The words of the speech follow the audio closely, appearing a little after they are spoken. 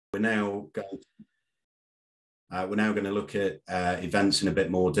We're now going to look at events in a bit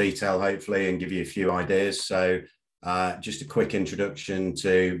more detail, hopefully, and give you a few ideas. So just a quick introduction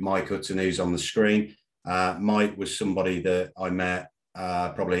to Mike Utton, who's on the screen. Mike was somebody that I met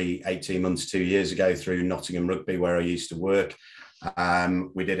probably 18 months, 2 years ago through Nottingham Rugby, where I used to work.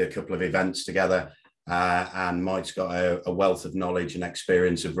 We did a couple of events together, and Mike's got a wealth of knowledge and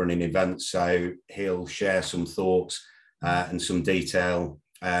experience of running events. So he'll share some thoughts and some detail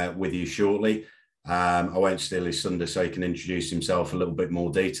with you shortly. I won't steal his thunder, so he can introduce himself a little bit more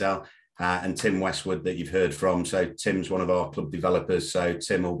detail. And Tim Westwood, that you've heard from. So Tim's one of our club developers. So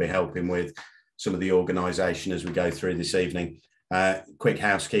Tim will be helping with some of the organisation as we go through this evening. Quick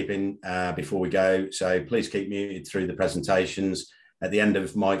housekeeping before we go. So please keep muted through the presentations. At the end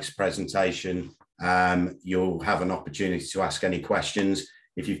of Mike's presentation, you'll have an opportunity to ask any questions.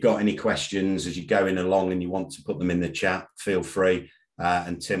 If you've got any questions as you're going along and you want to put them in the chat, feel free.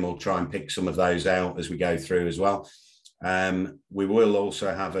 And Tim will try and pick some of those out as we go through as well. We will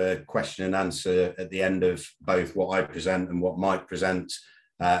also have a question and answer at the end of both what I present and what Mike presents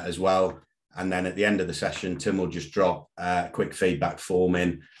as well. And then at the end of the session, Tim will just drop a quick feedback form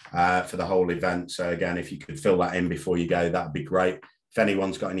in for the whole event. So again, if you could fill that in before you go, that'd be great. If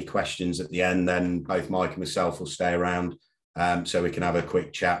anyone's got any questions at the end, then both Mike and myself will stay around so we can have a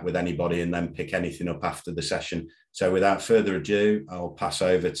quick chat with anybody and then pick anything up after the session. So without further ado, I'll pass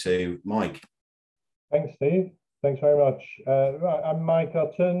over to Mike. Thanks, Steve. Thanks very much. Right, I'm Mike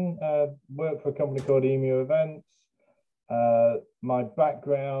Utton, work for a company called EMU Events. My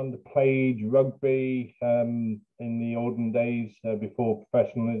background, played rugby in the olden days before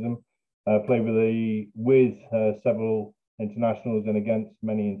professionalism. Played with several internationals and against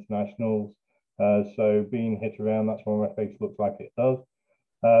many internationals. So being hit around, that's why my face looks like it does.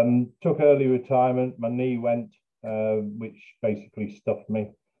 Took early retirement. My knee went, which basically stuffed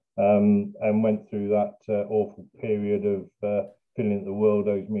me, and went through that awful period of feeling that the world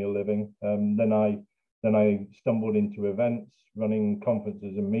owes me a living. Then I stumbled into events, running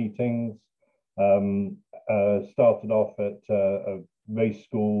conferences and meetings. Started off at a race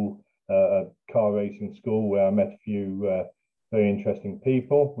school, a car racing school, where I met a few very interesting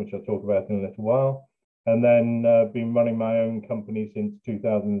people, which I'll talk about in a little while. And then been running my own company since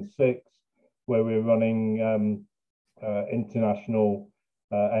 2006, where we're running international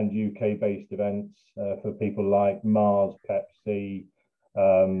and UK-based events for people like Mars, Pepsi.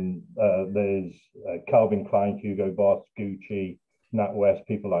 There's Calvin Klein, Hugo Boss, Gucci, NatWest,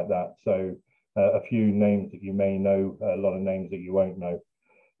 people like that. So a few names that you may know, a lot of names that you won't know.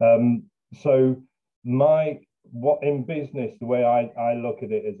 So what in business, the way I look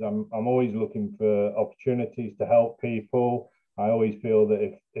at it is I'm always looking for opportunities to help people. I always feel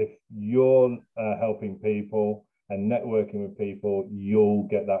that if you're helping people and networking with people, you'll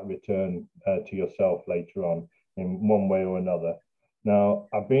get that return to yourself later on in one way or another. Now,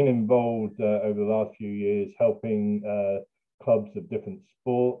 I've been involved over the last few years helping clubs of different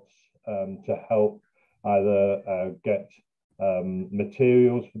sports to help either get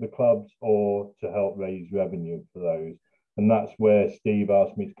materials for the clubs or to help raise revenue for those. And that's where Steve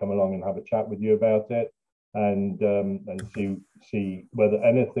asked me to come along and have a chat with you about it and see whether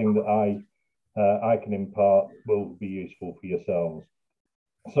anything that I can impart will be useful for yourselves.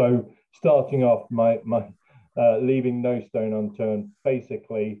 So starting off, my leaving no stone unturned.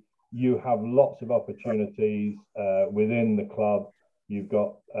 Basically, you have lots of opportunities within the club. You've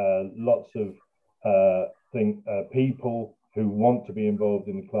got lots of people who want to be involved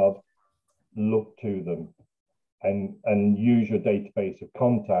in the club. Look to them and use your database of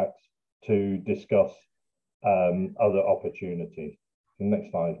contacts to discuss other opportunities. The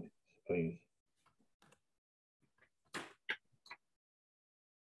next slide, please.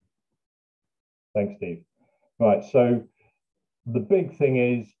 Thanks, Steve. Right, so the big thing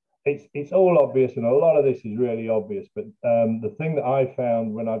is it's all obvious, and a lot of this is really obvious, but the thing that I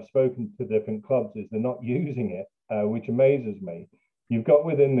found when I've spoken to different clubs is they're not using it, which amazes me. You've got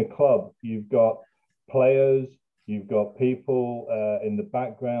within the club, you've got players, you've got people in the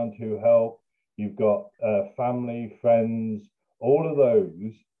background who help, you've got family, friends. All of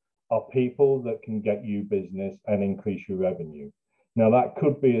those are people that can get you business and increase your revenue. Now, that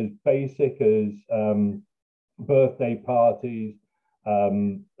could be as basic as birthday parties,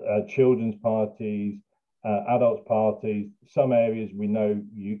 children's parties, adults parties. Some areas we know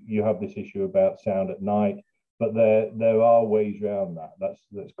you have this issue about sound at night, but there are ways around that.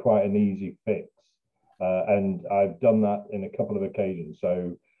 That's quite an easy fix, and I've done that in a couple of occasions.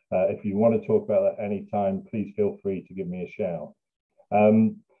 So if you want to talk about that anytime, please feel free to give me a shout.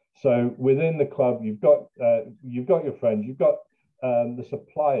 So within the club, you've got your friends, you've got the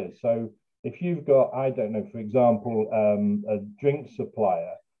suppliers. So if you've got, I don't know, for example, a drink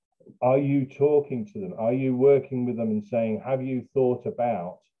supplier, are you talking to them? Are you working with them and saying, have you thought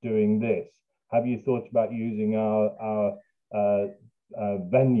about doing this? Have you thought about using our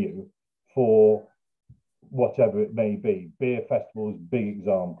venue for whatever it may be? Beer festival is a big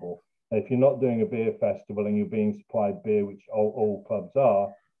example. If you're not doing a beer festival and you're being supplied beer, which all clubs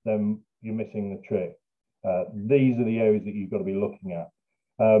are, then you're missing the trick. These are the areas that you've got to be looking at.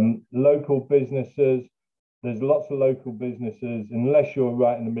 Local businesses, there's lots of local businesses. Unless you're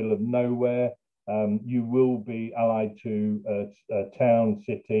right in the middle of nowhere, you will be allied to a town,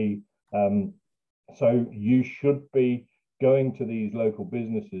 city. So you should be going to these local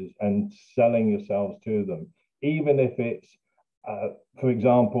businesses and selling yourselves to them, even if it's, for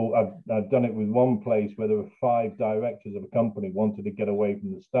example, I've done it with one place where there were 5 directors of a company wanted to get away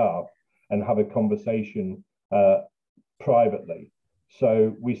from the staff and have a conversation privately.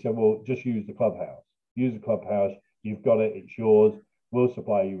 So we said, well, just use the clubhouse. Use the clubhouse. You've got it. It's yours. We'll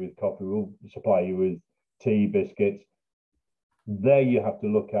supply you with coffee. We'll supply you with tea, biscuits. There you have to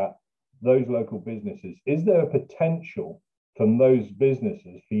look at those local businesses. Is there a potential from those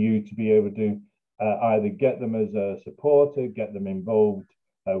businesses for you to be able to either get them as a supporter, get them involved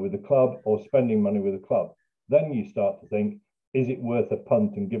with the club, or spending money with the club? Then you start to think, is it worth a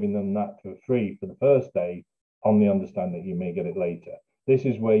punt and giving them that for free for the first day on the understanding that you may get it later? This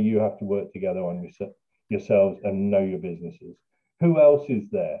is where you have to work together on yourselves and know your businesses. Who else is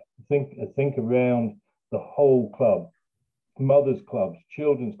there? Think around the whole club, mothers clubs,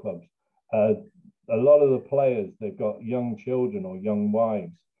 children's clubs. A lot of the players, they've got young children or young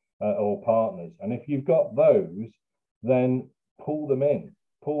wives or partners. And if you've got those, then pull them in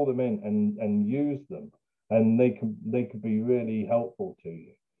and use them. And they could be really helpful to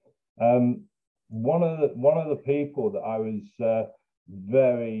you. One of the people that I was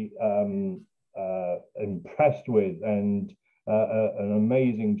very impressed with, and an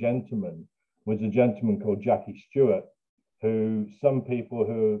amazing gentleman, was a gentleman called Jackie Stewart, who some people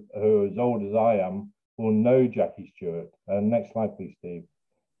who are as old as I am will know Jackie Stewart. Next slide, please, Steve.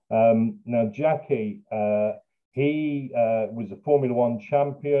 Now, Jackie, he was a Formula One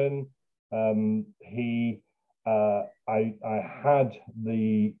champion. I had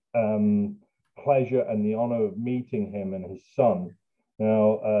the pleasure and the honor of meeting him and his son.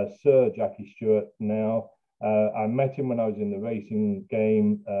 Now, Sir Jackie Stewart. Now, I met him when I was in the racing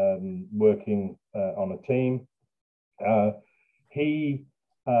game, working on a team. He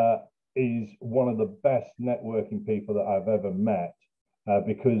is one of the best networking people that I've ever met,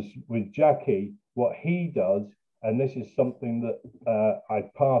 because with Jackie, what he does, and this is something that I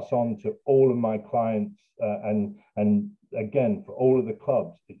pass on to all of my clients, and again, for all of the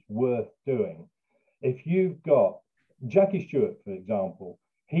clubs, it's worth doing. If you've got Jackie Stewart, for example,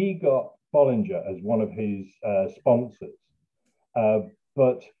 he got Bollinger as one of his sponsors.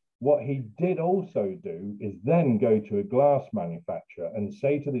 But what he did also do is then go to a glass manufacturer and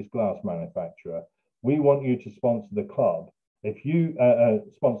say to this glass manufacturer, we want you to sponsor the club. If you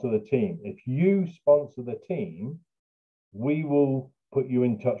sponsor the team, if you sponsor the team, we will put you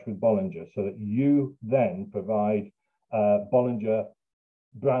in touch with Bollinger so that you then provide Bollinger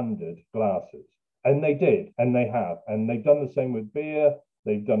branded glasses. And they did, and they have, and they've done the same with beer.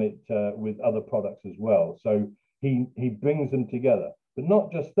 They've done it with other products as well. So he brings them together. But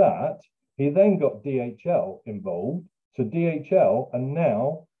not just that, he then got DHL involved. So DHL, and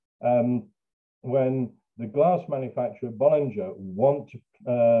now when the glass manufacturer Bollinger want to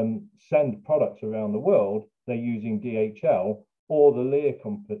send products around the world, they're using DHL or the Lear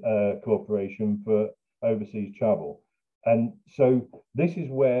Corporation for overseas travel. And so this is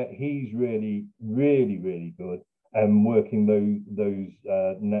where he's really, really, really good and working those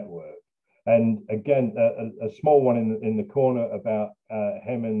networks. And again, a small one in the corner about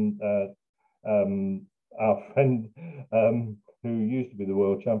him and our friend who used to be the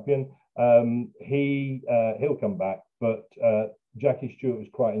world champion. He'll come back, but Jackie Stewart was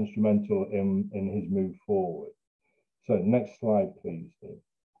quite instrumental in his move forward. So next slide, please, Steve.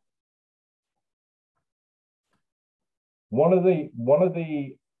 One of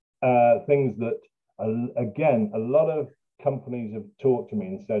the things that again a lot of companies have talked to me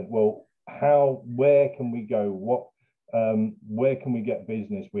and said, well, where can we go? Where can we get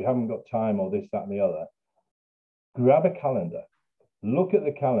business? We haven't got time, or this, that, and the other. Grab a calendar, look at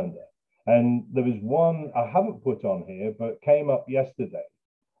the calendar. And there was one I haven't put on here, but came up yesterday.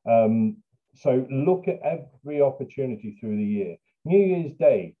 So look at every opportunity through the year. New Year's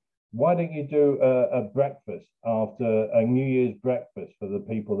Day, why don't you do a breakfast after a New Year's breakfast for the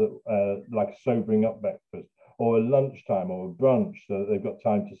people that like a sobering up breakfast? or a lunchtime or a brunch so that they've got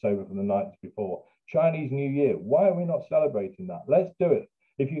time to sober from the nights before. Chinese New Year, why are we not celebrating that? Let's do it.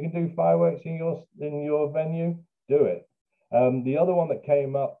 If you can do fireworks in your venue, do it. The other one that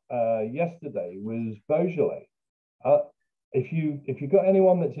came up yesterday was Beaujolais. If you got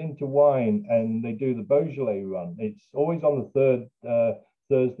anyone that's into wine and they do the Beaujolais run, it's always on the third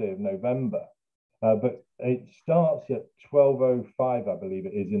Thursday of November, but it starts at 12:05, I believe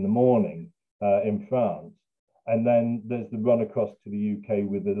it is, in the morning in France, and then there's the run across to the UK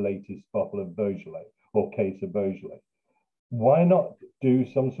with the latest bottle of Beaujolais or case of Beaujolais. Why not do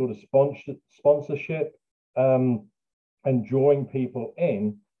some sort of sponsorship and drawing people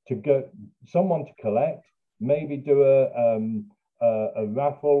in to go, someone to collect, maybe do a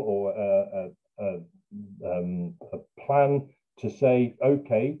raffle or a plan to say,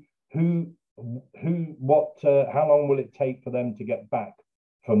 okay, how long will it take for them to get back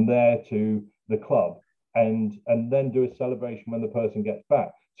from there to the club, and then do a celebration when the person gets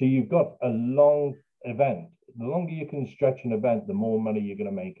back. So you've got a long event. The longer you can stretch an event, the more money you're going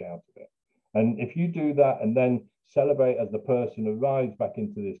to make out of it. And if you do that and then celebrate as the person arrives back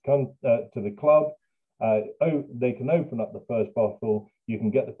into this to the club, they can open up the first bottle. You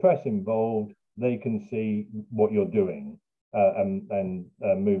can get the press involved. They can see what you're doing and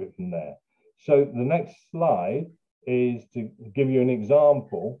move it from there. So the next slide is to give you an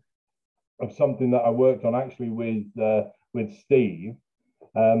example of something that I worked on actually with Steve.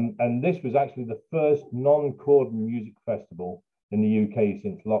 And this was actually the first non-cordon music festival in the UK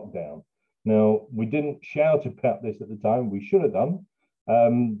since lockdown. Now, we didn't shout about this at the time. We should have done.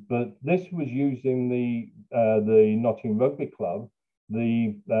 But this was using the Nottingham Rugby Club,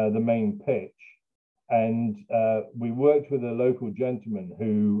 the main pitch. And we worked with a local gentleman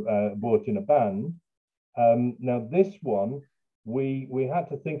who brought in a band. Now, this one, we had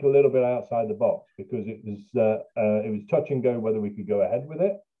to think a little bit outside the box because it was touch and go whether we could go ahead with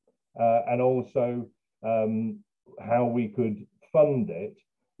it, and also how we could fund it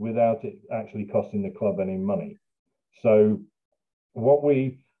without it actually costing the club any money. So what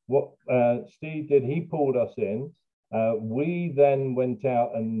Steve did, he pulled us in. We then went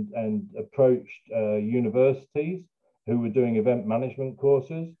out and approached universities who were doing event management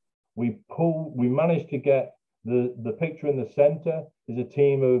courses. We managed to get the picture in the center is a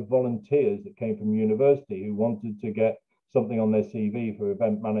team of volunteers that came from university who wanted to get something on their CV for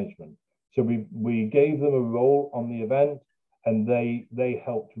event management. So we gave them a role on the event, and they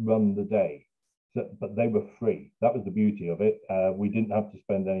helped run the day. So, but they were free. That was the beauty of it. We didn't have to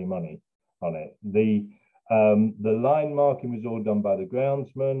spend any money on it. The line marking was all done by the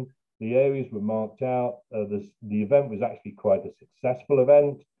groundsman. The areas were marked out. The event was actually quite a successful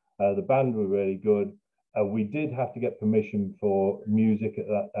event. The band were really good. We did have to get permission for music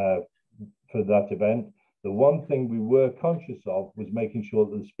at for that event. The one thing we were conscious of was making sure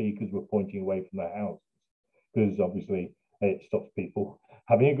that the speakers were pointing away from their houses, because obviously it stops people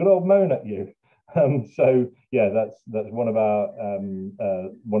having a good old moan at you. So yeah, that's one of our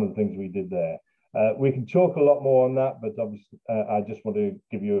one of the things we did there. We can talk a lot more on that, but obviously I just want to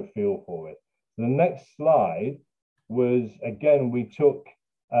give you a feel for it. The next slide was, again, we took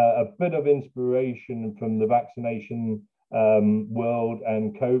a bit of inspiration from the vaccination world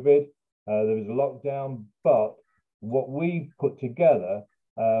and COVID. There was a lockdown, but what we put together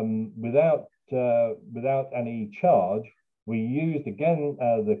without any charge, we used again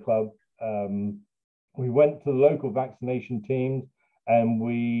the club. We went to the local vaccination teams and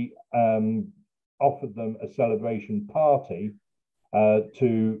we offered them a celebration party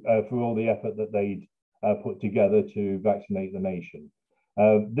for all the effort that they'd put together to vaccinate the nation.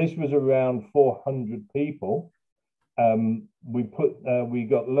 This was around 400 people. We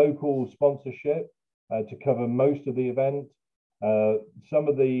got local sponsorship to cover most of the event. Some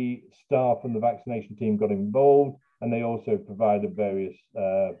of the staff from the vaccination team got involved, and they also provided various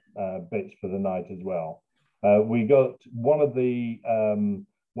bits for the night as well. We got one of the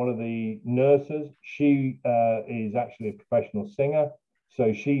nurses. She is actually a professional singer,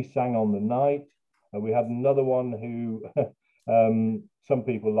 so she sang on the night. We had another one who some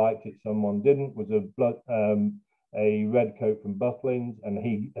people liked it, someone didn't. Was a red coat from Butlins, and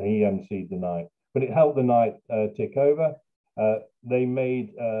he emceed the night. But it helped the night tick over. They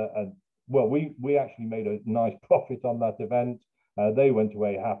made we actually made a nice profit on that event. They went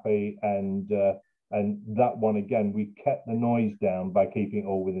away happy, and that one again, we kept the noise down by keeping it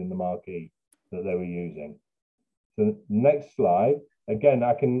all within the marquee that they were using. So next slide. Again,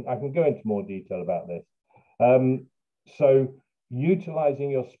 I can go into more detail about this. So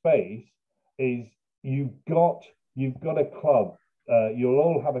utilizing your space is you've got a club you'll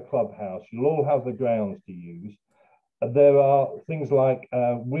all have a clubhouse, you'll all have the grounds to use. There are things like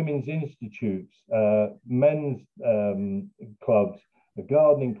women's institutes, men's clubs,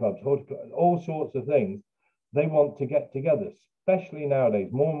 gardening clubs, all sorts of things. They want to get together, especially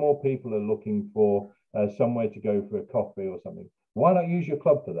nowadays. More and more people are looking for somewhere to go for a coffee or something. Why not use your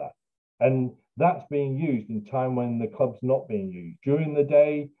club for that? And that's being used in time when the club's not being used. During the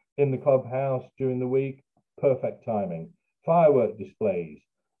day, in the clubhouse, during the week, perfect timing. Firework displays.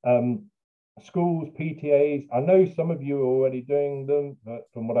 Schools, PTAs, I know some of you are already doing them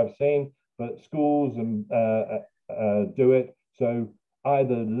from what I've seen, but schools do it. So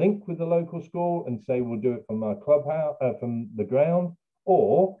either link with the local school and say, we'll do it from our clubhouse, from the ground,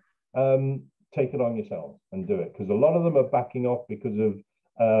 or take it on yourself and do it. Because a lot of them are backing off because of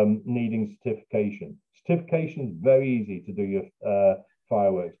needing certification. Certification is very easy to do your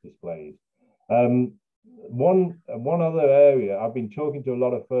fireworks displays. One other area, I've been talking to a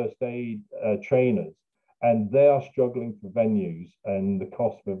lot of first aid trainers, and they are struggling for venues and the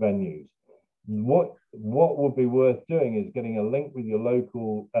cost for venues. What would be worth doing is getting a link with your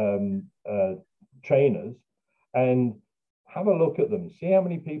local trainers and have a look at them, see how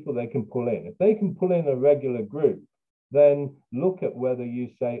many people they can pull in. If they can pull in a regular group, then look at whether you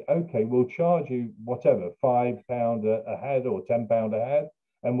say, okay, we'll charge you whatever, £5 a head or £10 a head,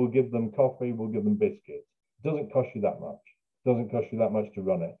 and we'll give them coffee, we'll give them biscuits. It doesn't cost you that much. It doesn't cost you that much to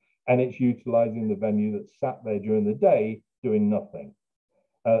run it. And it's utilizing the venue that's sat there during the day doing nothing.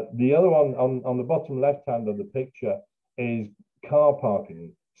 The other one on the bottom left-hand of the picture is car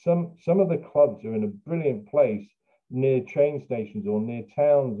parking. Some of the clubs are in a brilliant place near train stations or near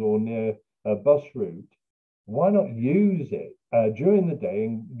towns or near a bus route. Why not use it during the day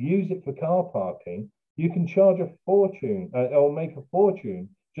and use it for car parking? You can charge a fortune or make a fortune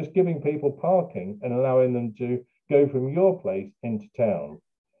just giving people parking and allowing them to go from your place into town.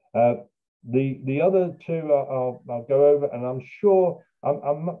 The other two I'll go over, and I'm sure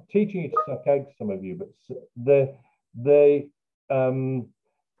I'm not teaching you to suck eggs, some of you, but there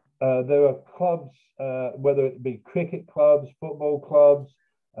are clubs, whether it be cricket clubs, football clubs,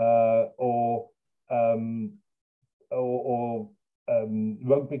 or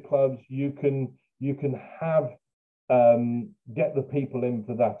rugby clubs. You can have get the people in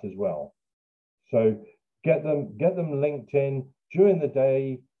for that as well. So get them linked in during the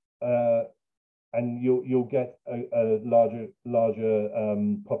day, and you'll get a larger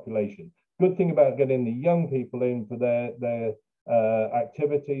population. Good thing about getting the young people in for their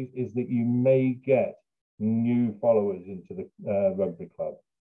activities is that you may get new followers into the rugby club.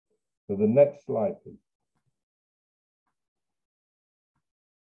 So the next slide, please.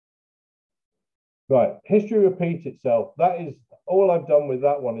 Right, history repeats itself. That is all I've done with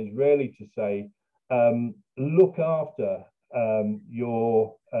that one, is really to say, look after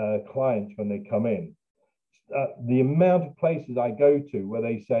your clients when they come in. The amount of places I go to where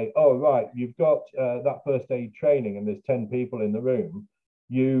they say, oh, right, you've got that first aid training and there's 10 people in the room.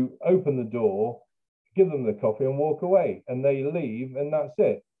 You open the door, give them the coffee and walk away, and they leave, and that's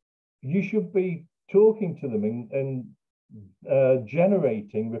it. You should be talking to them and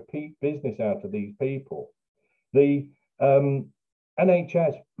generating repeat business out of these people. The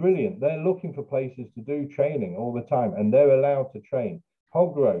NHS, brilliant. They're looking for places to do training all the time, and they're allowed to train.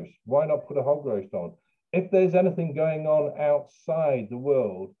 Hog roast, why not put a hog roast on? If there's anything going on outside the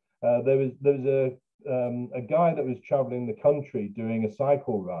world, there was a guy that was traveling the country doing a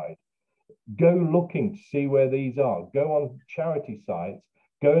cycle ride. Go looking to see where these are. Go on charity sites,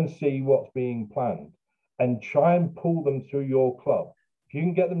 go and see what's being planned, and try and pull them through your club. If you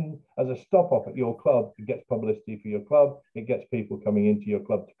can get them as a stop off at your club, it gets publicity for your club. It gets people coming into your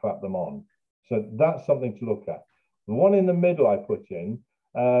club to clap them on. So that's something to look at. The one in the middle I put in,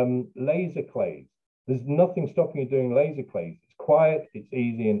 laser clays. There's nothing stopping you doing laser clays. It's quiet, it's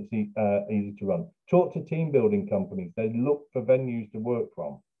easy, and it's easy to run. Talk to team building companies. They look for venues to work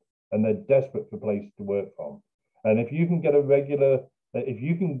from, and they're desperate for places to work from. And if you can get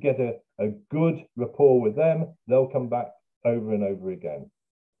a good rapport with them, they'll come back over and over again.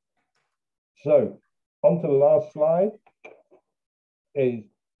 So on to the last slide. Is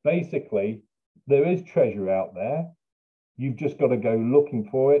basically, there is treasure out there. You've just got to go looking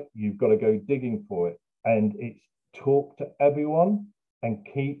for it. You've got to go digging for it. And it's talk to everyone and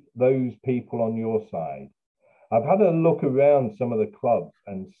keep those people on your side. I've had a look around some of the clubs,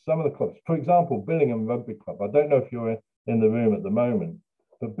 and some of the clubs, for example, Billingham Rugby Club. I don't know if you're in the room at the moment,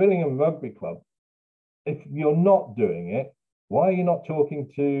 but Billingham Rugby Club, if you're not doing it, why are you not talking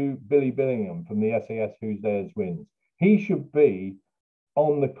to Billy Billingham from the SAS Who's Theirs Wins? He should be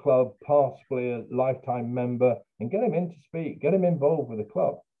on the club, past player, lifetime member, and get him in to speak, get him involved with the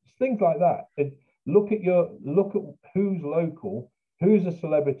club. It's things like that. Look at who's local, who's a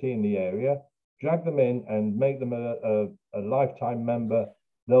celebrity in the area, drag them in and make them a lifetime member.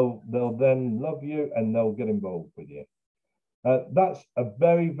 They'll then love you and they'll get involved with you. That's a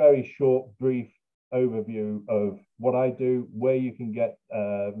very, very short, brief overview of what I do, where you can get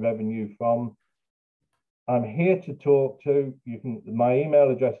revenue from. I'm here to talk to you. My email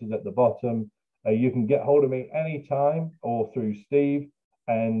address is at the bottom. You can get hold of me anytime or through Steve,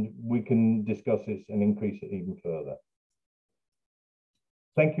 and we can discuss this and increase it even further.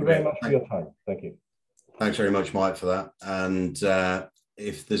 Thank you very much for your time. Thank you. Thanks very much, Mike, for that. And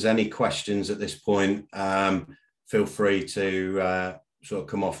if there's any questions at this point, feel free to sort of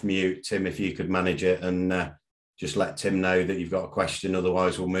come off mute. Tim, if you could manage it and just let Tim know that you've got a question,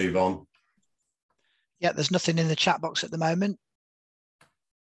 otherwise we'll move on. Yeah, there's nothing in the chat box at the moment.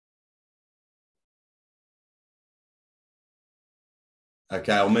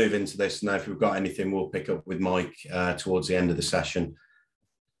 Okay, I'll move into this now. If we've got anything, we'll pick up with Mike towards the end of the session.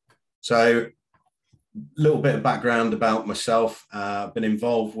 So, a little bit of background about myself. I've been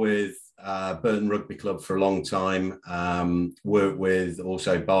involved with Burton Rugby Club for a long time. Worked with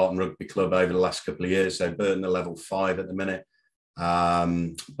also Barton Rugby Club over the last couple of years. So Burton are level 5 at the minute.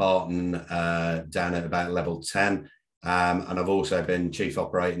 Barton down at about level 10. And I've also been Chief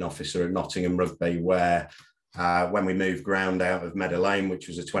Operating Officer at Nottingham Rugby, where when we moved ground out of Meadow Lane, which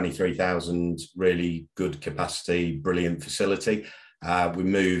was a 23,000 really good capacity, brilliant facility, we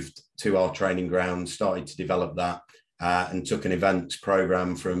moved to our training ground, started to develop that, and took an events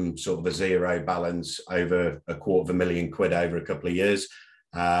program from sort of a zero balance over £250,000 over a couple of years.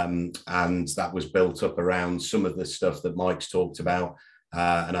 And that was built up around some of the stuff that Mike's talked about.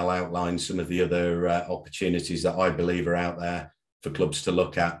 And I'll outline some of the other opportunities that I believe are out there for clubs to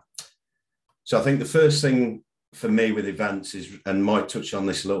look at. So I think the first thing for me with events is, and Mike touched on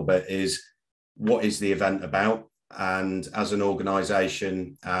this a little bit, is what is the event about? And as an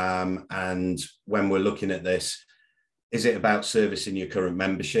organisation, and when we're looking at this, is it about servicing your current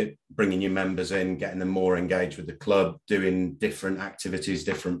membership, bringing your members in, getting them more engaged with the club, doing different activities,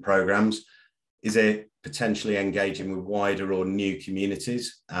 different programs? Is it potentially engaging with wider or new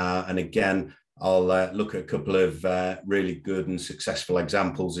communities? And again, I'll look at a couple of really good and successful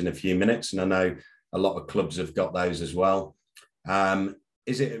examples in a few minutes. And I know a lot of clubs have got those as well.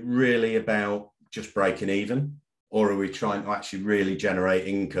 Is it really about just breaking even? Or are we trying to actually really generate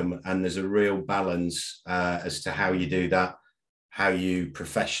income? And there's a real balance as to how you do that, how you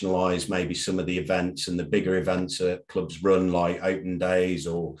professionalize maybe some of the events and the bigger events that clubs run, like open days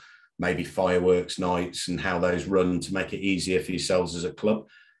or maybe fireworks nights, and how those run to make it easier for yourselves as a club.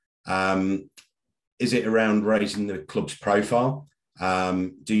 Is it around raising the club's profile?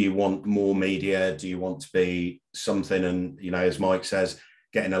 Do you want more media? Do you want to be something? And, you know, as Mike says,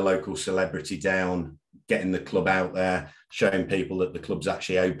 getting a local celebrity down, getting the club out there, showing people that the club's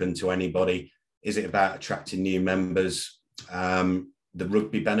actually open to anybody? Is it about attracting new members? The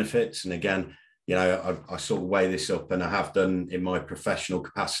rugby benefits, and again, you know, I sort of weigh this up, and I have done in my professional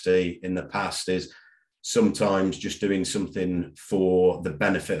capacity in the past, is sometimes just doing something for the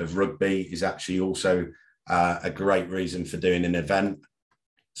benefit of rugby is actually also a great reason for doing an event.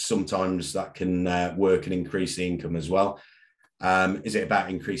 Sometimes that can work and increase the income as well. Is it about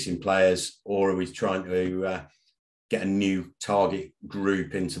increasing players, or are we trying to get a new target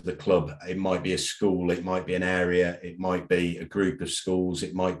group into the club? It might be a school, it might be an area, it might be a group of schools,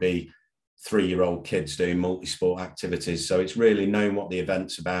 it might be 3-year-old kids doing multi-sport activities. So it's really knowing what the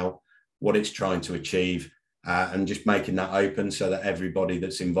event's about, what it's trying to achieve, and just making that open so that everybody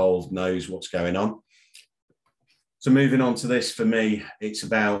that's involved knows what's going on. So moving on to this, for me, it's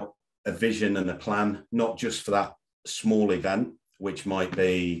about a vision and a plan, not just for that small event, which might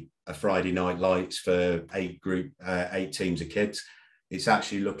be a Friday night lights for 8 teams of kids. It's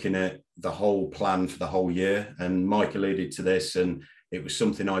actually looking at the whole plan for the whole year. And Mike alluded to this, and it was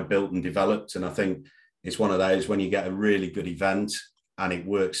something I built and developed. And I think it's one of those, when you get a really good event and it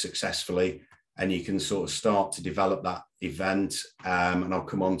works successfully, and you can sort of start to develop that event. And I'll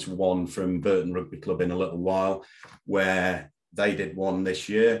come on to one from Burton Rugby Club in a little while, where they did one this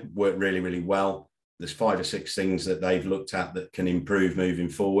year, worked really, really well. There's 5 or 6 things that they've looked at that can improve moving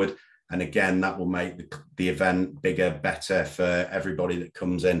forward. And again, that will make the event bigger, better for everybody that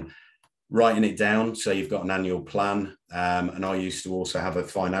comes in. Writing it down, so you've got an annual plan. And I used to also have a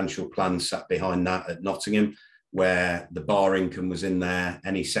financial plan sat behind that at Nottingham, where the bar income was in there,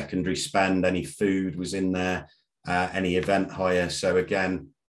 any secondary spend, any food was in there, any event hire. So again,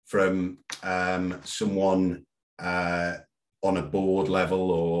 from someone on a board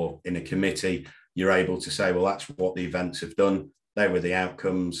level or in a committee, you're able to say, well, that's what the events have done. They were the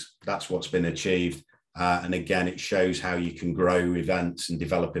outcomes. That's what's been achieved. And again, it shows how you can grow events and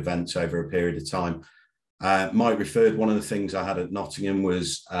develop events over a period of time. Mike referred, one of the things I had at Nottingham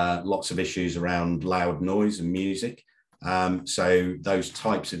was lots of issues around loud noise and music. So those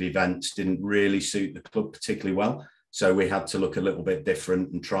types of events didn't really suit the club particularly well. So we had to look a little bit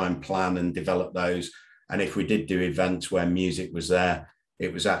different and try and plan and develop those. And if we did do events where music was there,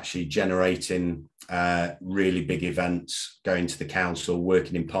 it was actually generating really big events, going to the council,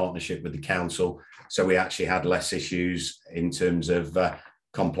 working in partnership with the council. So we actually had less issues in terms of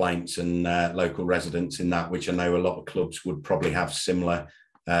complaints and local residents in that, which I know a lot of clubs would probably have similar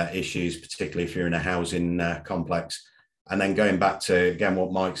issues, particularly if you're in a housing complex. And then going back to, again,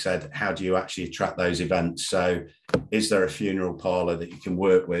 what Mike said, how do you actually attract those events? So is there a funeral parlour that you can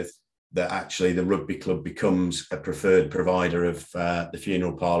work with that actually the rugby club becomes a preferred provider of the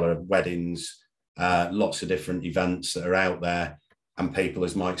funeral parlour, weddings, lots of different events that are out there, and people,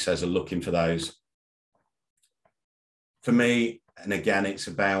 as Mike says, are looking for those. For me, and again, it's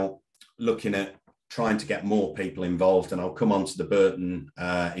about looking at trying to get more people involved, and I'll come on to the Burton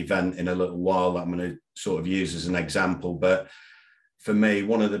event in a little while that I'm going to sort of use as an example. But for me,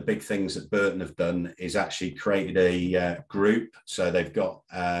 one of the big things that Burton have done is actually created a group. So they've got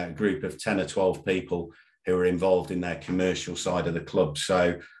a group of 10 or 12 people who are involved in their commercial side of the club.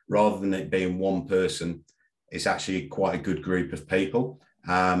 So rather than it being one person, it's actually quite a good group of people.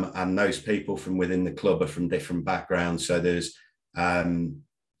 And those people from within the club are from different backgrounds. So there's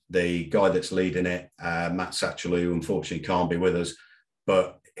the guy that's leading it, Matt Satchel, who unfortunately can't be with us,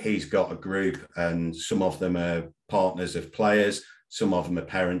 but he's got a group, and some of them are partners of players, some of them are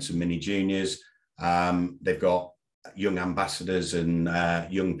parents and mini juniors. They've got young ambassadors and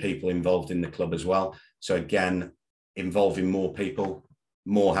young people involved in the club as well. So again, involving more people,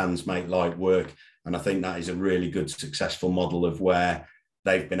 more hands make light work. And I think that is a really good, successful model of where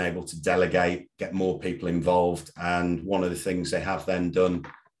they've been able to delegate, get more people involved. And one of the things they have then done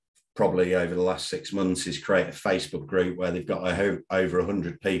probably over the last 6 months is create a Facebook group where they've got over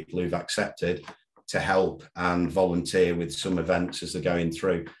 100 people who've accepted to help and volunteer with some events as they're going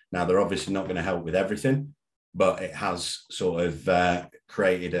through. Now, they're obviously not going to help with everything, but it has sort of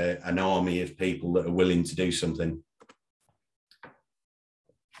created an army of people that are willing to do something.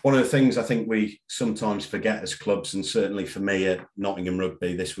 One of the things I think we sometimes forget as clubs, and certainly for me at Nottingham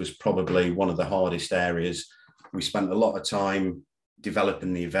Rugby, this was probably one of the hardest areas. We spent a lot of time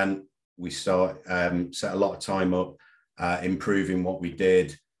developing the event. We set a lot of time up improving what we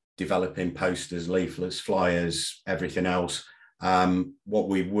did, developing posters, leaflets, flyers, everything else. What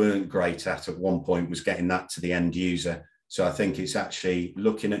we weren't great at one point was getting that to the end user. So I think it's actually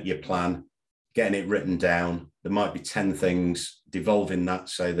looking at your plan, getting it written down. There might be 10 things, devolving that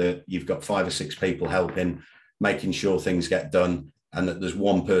so that you've got 5 or 6 people helping, making sure things get done, and that there's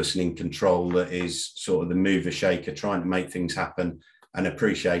one person in control that is sort of the mover shaker, trying to make things happen and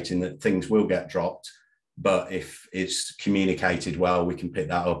appreciating that things will get dropped. But if it's communicated well, we can pick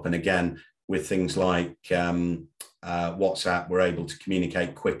that up. And again, with things like WhatsApp, we're able to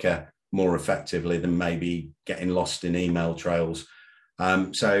communicate quicker, more effectively than maybe getting lost in email trails.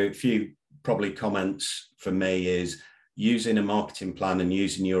 So a few probably comments for me is using a marketing plan and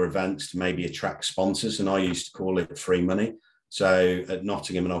using your events to maybe attract sponsors. And I used to call it free money. So at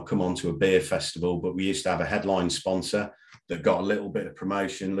Nottingham, and I'll come on to a beer festival, but we used to have a headline sponsor that got a little bit of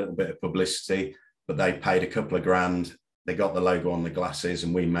promotion, a little bit of publicity, but they paid a couple of grand. They got the logo on the glasses,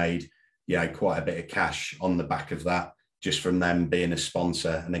 and we made, quite a bit of cash on the back of that, just from them being a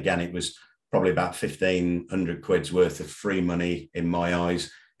sponsor. And again, it was probably about 1,500 quid's worth of free money in my eyes,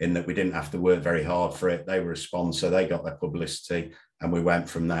 in that we didn't have to work very hard for it. They were a sponsor, they got their publicity, and we went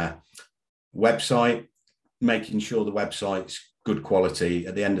from there. Website, making sure the website's good quality.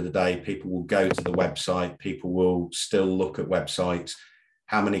 At the end of the day, people will go to the website, people will still look at websites.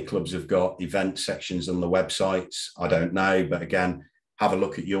 How many clubs have got event sections on the websites? I don't know, but again, have a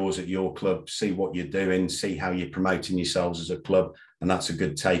look at yours at your club, see what you're doing, see how you're promoting yourselves as a club, and that's a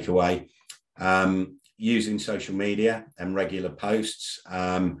good takeaway. Using social media and regular posts.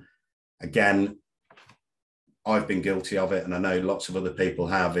 Again, I've been guilty of it, and I know lots of other people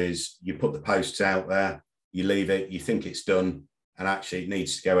have, is you put the posts out there, you leave it, you think it's done, and actually it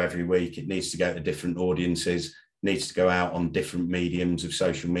needs to go every week. It needs to go to different audiences, needs to go out on different mediums of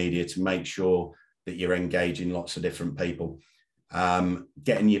social media to make sure that you're engaging lots of different people.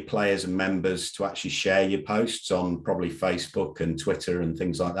 Getting your players and members to actually share your posts on probably Facebook and Twitter and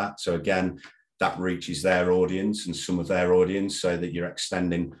things like that. So again, that reaches their audience and some of their audience, so that you're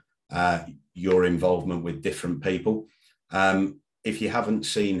extending your involvement with different people. If you haven't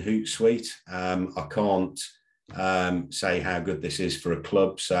seen Hootsuite, I can't say how good this is for a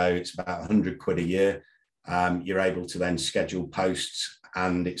club. So it's about £100 a year. You're able to then schedule posts,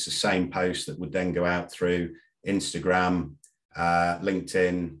 and it's the same post that would then go out through Instagram,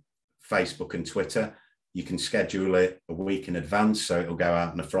 LinkedIn, Facebook and Twitter. You can schedule it a week in advance, so it'll go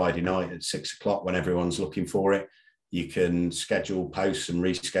out on a Friday night at 6 o'clock when everyone's looking for it. You can schedule posts and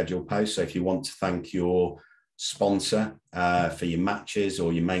reschedule posts. So if you want to thank your sponsor for your matches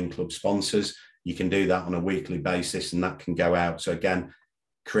or your main club sponsors, you can do that on a weekly basis, and that can go out. So again,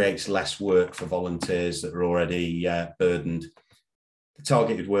 creates less work for volunteers that are already burdened. The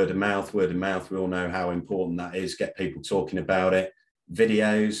targeted word of mouth, we all know how important that is. Get people talking about it.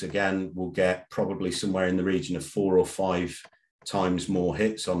 Videos, again, will get probably somewhere in the region of 4 or 5 times more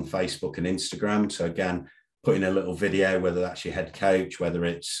hits on Facebook and Instagram. So again, putting a little video, whether that's your head coach, whether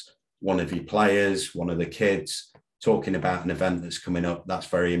it's one of your players, one of the kids, talking about an event that's coming up, that's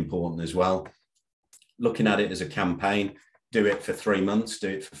very important as well. Looking at it as a campaign, do it for 3 months, do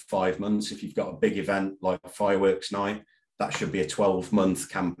it for 5 months. If you've got a big event like fireworks night, that should be a 12-month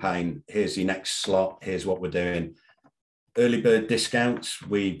campaign. Here's your next slot, here's what we're doing. Early bird discounts,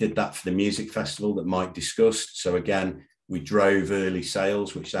 we did that for the music festival that Mike discussed. So again, we drove early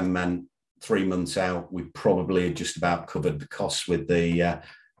sales, which then meant 3 months out, we probably had just about covered the costs with the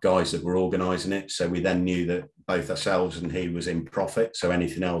guys that were organising it. So we then knew that both ourselves and he was in profit. So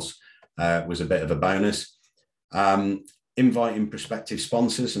anything else was a bit of a bonus. Inviting prospective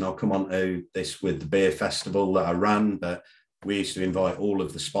sponsors, and I'll come on to this with the beer festival that I ran, but we used to invite all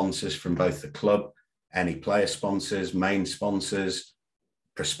of the sponsors from both the club, any player sponsors, main sponsors,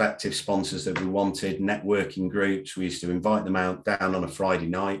 prospective sponsors that we wanted, networking groups. We used to invite them out down on a Friday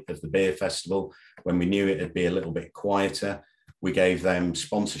night of the beer festival when we knew it'd be a little bit quieter. We gave them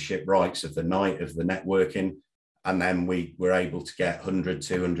sponsorship rights of the night of the networking, and then we were able to get 100,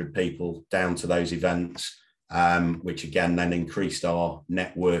 200 people down to those events, which again then increased our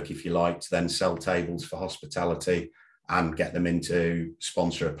network, if you like, to then sell tables for hospitality and get them into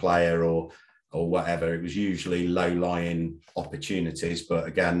sponsor a player or whatever. It was usually low-lying opportunities, but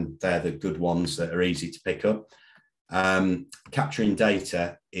again, they're the good ones that are easy to pick up. Capturing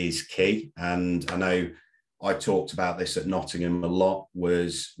data is key, and I know I talked about this at Nottingham a lot,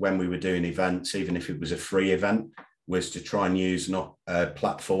 was when we were doing events, even if it was a free event, was to try and use a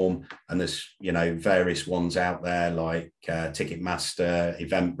platform, and there's various ones out there like Ticketmaster,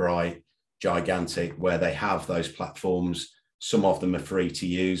 Eventbrite, Gigantic, where they have those platforms. Some of them are free to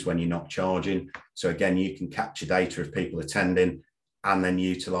use when you're not charging. So again, you can capture data of people attending and then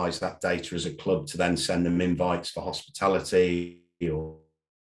utilize that data as a club to then send them invites for hospitality or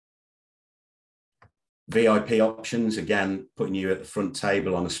VIP options. Again, putting you at the front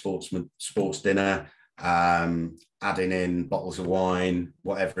table on a sports dinner, adding in bottles of wine,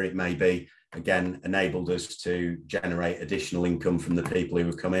 whatever it may be, again, enabled us to generate additional income from the people who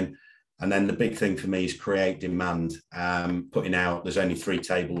were coming. And then the big thing for me is create demand, putting out, there's only 3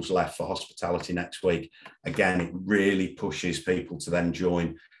 tables left for hospitality next week. Again, it really pushes people to then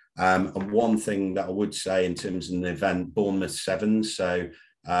join. And one thing that I would say in terms of an event, Bournemouth Sevens. So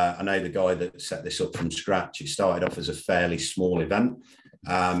I know the guy that set this up from scratch. It started off as a fairly small event.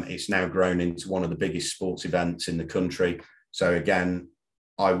 It's now grown into one of the biggest sports events in the country. So again,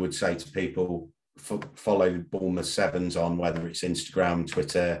 I would say to people, follow Bournemouth Sevens on whether it's Instagram,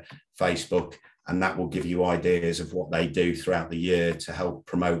 Twitter, Facebook, and that will give you ideas of what they do throughout the year to help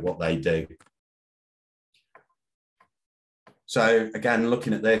promote what they do. So again,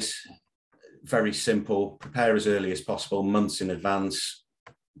 looking at this, very simple, prepare as early as possible, months in advance,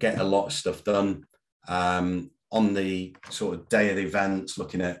 get a lot of stuff done. On the sort of day of the events,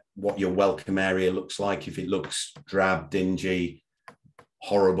 looking at what your welcome area looks like. If it looks drab, dingy,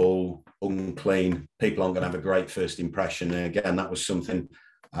 horrible, unclean, people aren't going to have a great first impression. And again, that was something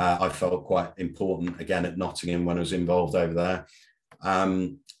I felt quite important again at Nottingham when I was involved over there.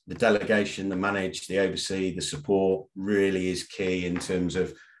 The delegation, the manage, the oversee, the support really is key in terms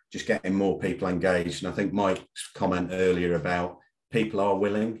of just getting more people engaged. And I think Mike's comment earlier about people are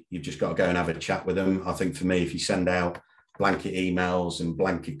willing, you've just got to go and have a chat with them. I think for me, if you send out blanket emails and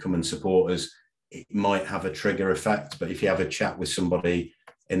blanket come and support us, it might have a trigger effect. But if you have a chat with somebody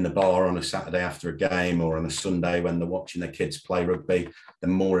in the bar on a Saturday after a game or on a Sunday when they're watching their kids play rugby,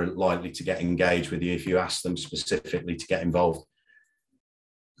 they're more likely to get engaged with you if you ask them specifically to get involved.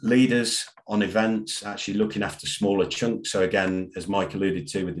 Leaders on events, actually looking after smaller chunks. So again, as Mike alluded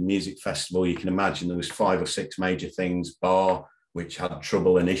to with the music festival, you can imagine there was 5 or 6 major things: bar, which had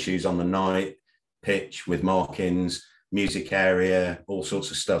trouble and issues on the night, pitch with markings, music area, all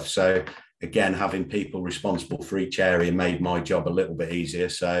sorts of stuff. So again, having people responsible for each area made my job a little bit easier.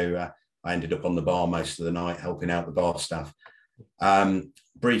 So I ended up on the bar most of the night, helping out the bar staff.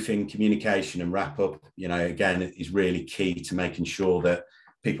 Briefing, communication and wrap up, again, is really key to making sure that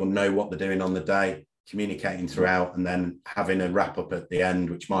people know what they're doing on the day, communicating throughout, and then having a wrap up at the end,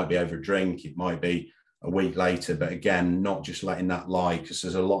 which might be over a drink, it might be a week later, but again, not just letting that lie, because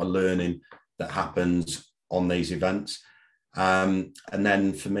there's a lot of learning that happens on these events. And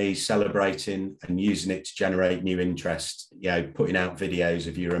then for me, celebrating and using it to generate new interest, putting out videos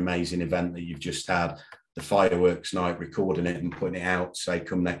of your amazing event that you've just had, the fireworks night, recording it and putting it out, say,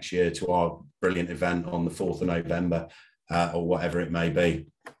 come next year to our brilliant event on the 4th of November or whatever it may be.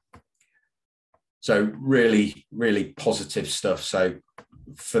 So really, really positive stuff. So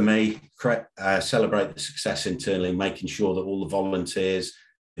for me, celebrate the success internally, making sure that all the volunteers,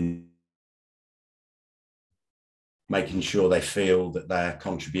 making sure they feel that their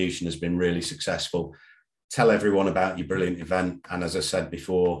contribution has been really successful. Tell everyone about your brilliant event. And as I said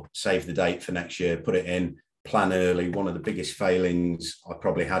before, save the date for next year, put it in, plan early. One of the biggest failings I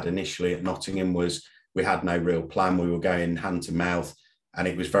probably had initially at Nottingham was we had no real plan. We were going hand to mouth, and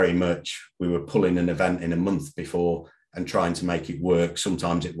it was very much, we were pulling an event in a month before and trying to make it work.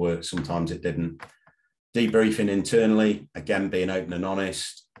 Sometimes it worked, sometimes it didn't. Debriefing internally, again, being open and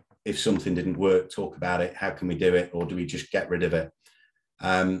honest. If something didn't work, talk about it. How can we do it? Or do we just get rid of it?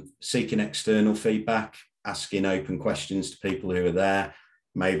 Seeking external feedback, asking open questions to people who are there,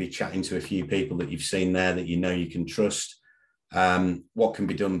 maybe chatting to a few people that you've seen there that you can trust. What can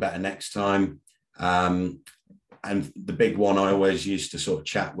be done better next time? And the big one I always used to sort of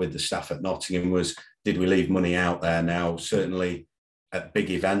chat with the staff at Nottingham was, did we leave money out there? Now, certainly at big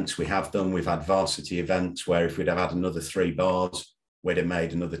events we have done. We've had varsity events where if we'd have had another 3 bars, we'd have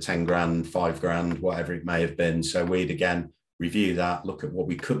made another 10 grand, 5 grand, whatever it may have been. So we'd again review that, look at what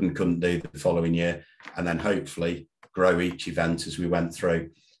we could and couldn't do the following year, and then hopefully grow each event as we went through.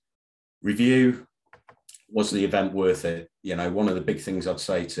 Review, was the event worth it? One of the big things I'd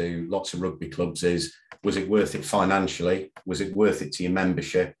say to lots of rugby clubs is, was it worth it financially? Was it worth it to your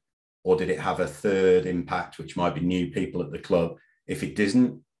membership? Or did it have a third impact, which might be new people at the club? If it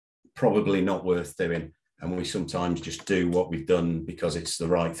didn't, probably not worth doing. And we sometimes just do what we've done because it's the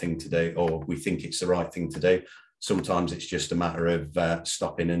right thing to do, or we think it's the right thing to do. Sometimes it's just a matter of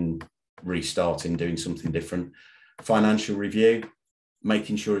stopping and restarting, doing something different. Financial review,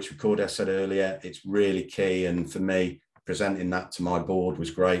 making sure it's recorded. I said earlier, it's really key. And for me, presenting that to my board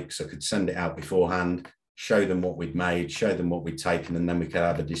was great because I could send it out beforehand, show them what we'd made, show them what we'd taken, and then we could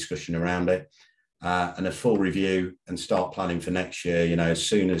have a discussion around it. And a full review and start planning for next year. As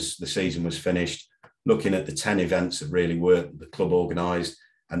soon as the season was finished, looking at the 10 events that really worked, the club organised,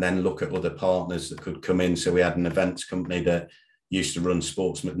 and then look at other partners that could come in. So we had an events company that used to run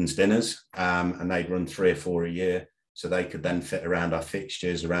sportsmen's dinners, and they'd run 3 or 4 a year. So they could then fit around our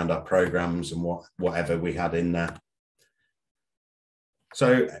fixtures, around our programmes and whatever we had in there.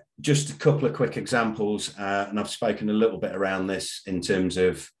 So just a couple of quick examples, and I've spoken a little bit around this in terms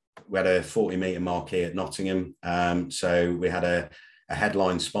of, we had a 40-metre marquee at Nottingham. So we had a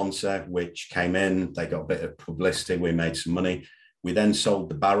headline sponsor which came in, they got a bit of publicity, we made some money. We then sold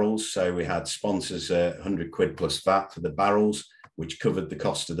the barrels. So we had sponsors 100 quid plus VAT for the barrels, which covered the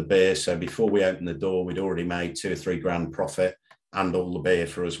cost of the beer. So before we opened the door, we'd already made 2 or 3 grand profit, and all the beer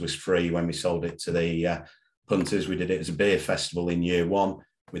for us was free when we sold it to the punters. We did it as a beer festival in year 1.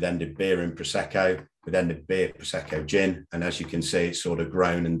 We then did beer and Prosecco. We then did beer, Prosecco, gin. And as you can see, it's sort of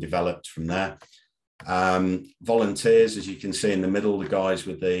grown and developed from there. Volunteers, as you can see in the middle, the guys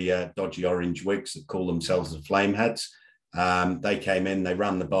with the dodgy orange wigs that call themselves the Flameheads. They came in, they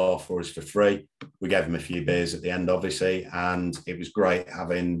ran the bar for us for free. We gave them a few beers at the end, obviously. And it was great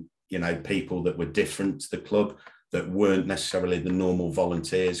having, people that were different to the club, that weren't necessarily the normal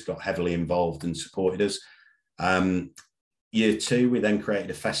volunteers, got heavily involved and supported us. Year 2, we then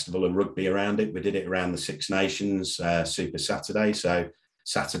created a festival of rugby around it. We did it around the Six Nations Super Saturday. So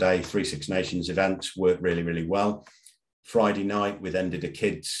Saturday, 3 Six Nations events worked really, really well. Friday night, we then did a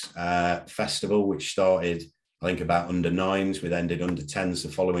kids festival, which started, I think, about under 9s. We then did under 10s the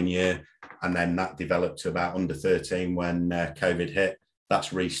following year. And then that developed to about under 13 when COVID hit.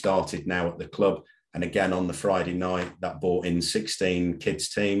 That's restarted now at the club. And again, on the Friday night, that brought in 16 kids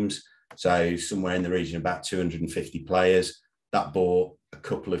teams. So somewhere in the region of about 250 players. That brought a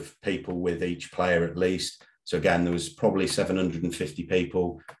couple of people with each player at least. So again, there was probably 750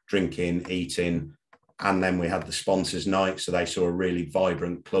 people drinking, eating, and then we had the sponsors night. So they saw a really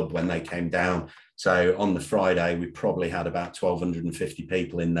vibrant club when they came down. So on the Friday, we probably had about 1,250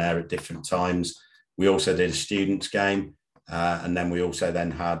 people in there at different times. We also did a students game. And then we also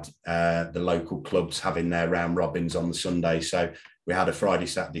then had the local clubs having their round robins on the Sunday. So we had a Friday,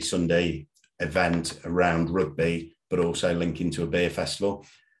 Saturday, Sunday event around rugby, but also linking to a beer festival.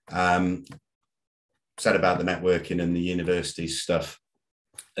 Said about the networking and the university stuff.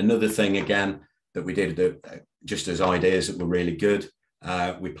 Another thing, again, that we did just as ideas that were really good,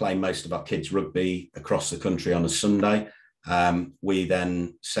 we play most of our kids' rugby across the country on a Sunday. We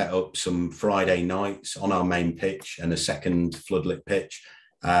then set up some Friday nights on our main pitch and a second floodlit pitch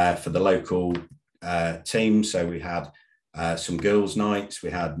for the local team. So we had some girls' nights, we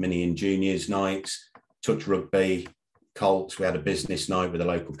had mini and juniors nights, touch rugby, Colts, we had a business night with a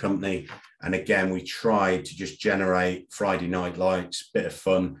local company. And again, we tried to just generate Friday night lights, bit of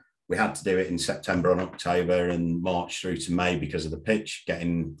fun. We had to do it in September and October and March through to May because of the pitch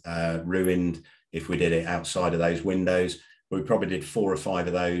getting ruined if we did it outside of those windows. But we probably did 4 or 5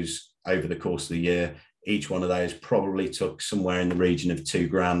 of those over the course of the year. Each one of those probably took somewhere in the region of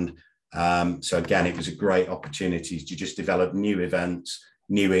 £2,000. So again, it was a great opportunity to just develop new events,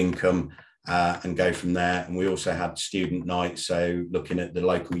 new income, and go from there. And we also had student nights, so looking at the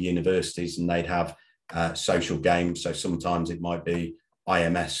local universities, and they'd have social games. So sometimes it might be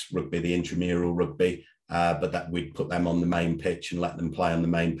IMS rugby, the intramural rugby, but that we'd put them on the main pitch and let them play on the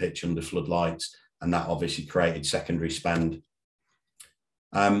main pitch under floodlights. And that obviously created secondary spend.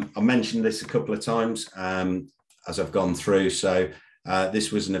 I mentioned this a couple of times as I've gone through. So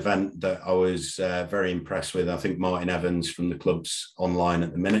this was an event that I was very impressed with. I think Martin Evans from the club's online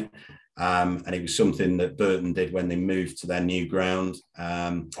at the minute. And it was something that Burton did when they moved to their new ground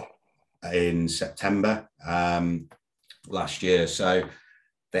in September last year. So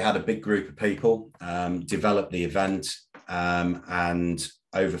they had a big group of people, developed the event, and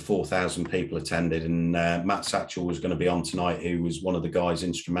over 4,000 people attended. And Matt Satchell was going to be on tonight, who was one of the guys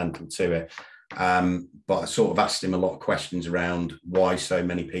instrumental to it. But I sort of asked him a lot of questions around why so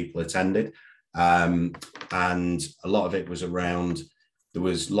many people attended. And a lot of it was around, there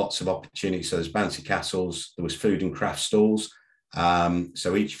was lots of opportunities. So there's bouncy castles, there was food and craft stalls.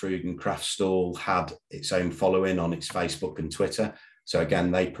 So each food and craft stall had its own following on its Facebook and Twitter. So again,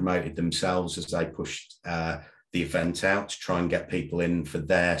 they promoted themselves as they pushed the event out to try and get people in for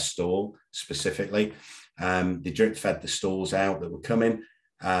their stall specifically. They drip fed the stalls out that were coming.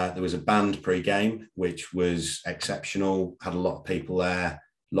 There was a band pre-game, which was exceptional, had a lot of people there,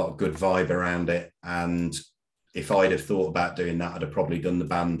 a lot of good vibe around it. And if I'd have thought about doing that, I'd have probably done the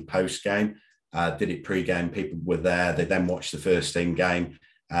band post-game. Did it pre-game, people were there. They then watched the first team game.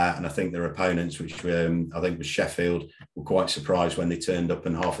 And I think their opponents, which I think was Sheffield, were quite surprised when they turned up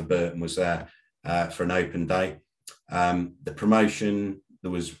and half of Burton was there for an open day. The promotion,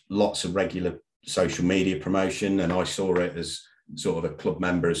 there was lots of regular social media promotion, and I saw it as sort of a club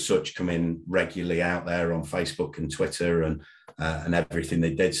member as such, coming regularly out there on Facebook and Twitter and everything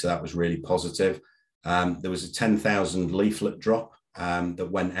they did. So that was really positive. There was a 10,000 leaflet drop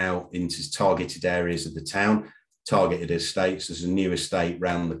that went out into targeted areas of the town, targeted estates. There's a new estate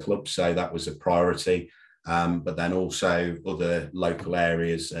round the club, so that was a priority. But then also other local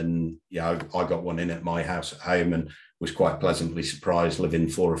areas. And yeah, I got one in at my house at home and was quite pleasantly surprised, living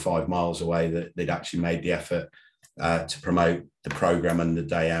 4 or 5 miles away, that they'd actually made the effort to promote the programme and the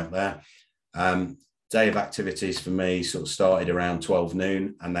day out there. Day of activities for me sort of started around 12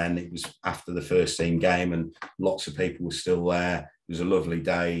 noon, and then it was after the first team game and lots of people were still there. It was a lovely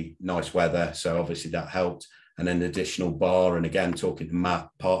day, nice weather, so obviously that helped. And an additional bar, and again, talking to Matt,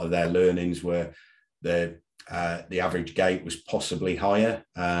 part of their learnings were the average gate was possibly higher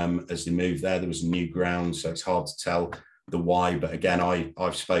as they moved there. There was a new ground, so it's hard to tell the why. But again,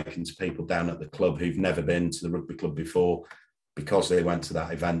 I've spoken to people down at the club who've never been to the rugby club before. Because they went to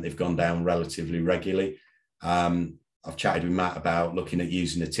that event, they've gone down relatively regularly. I've chatted with Matt about looking at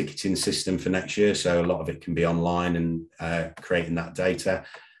using a ticketing system for next year. So a lot of it can be online and creating that data.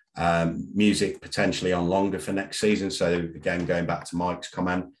 Music potentially on longer for next season. So again, going back to Mike's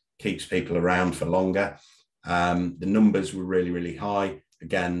comment, keeps people around for longer. The numbers were really, really high.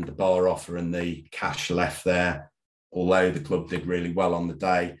 Again, the bar offer and the cash left there, although the club did really well on the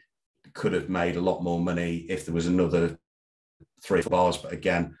day, could have made a lot more money if there was another 3 or 4 bars, but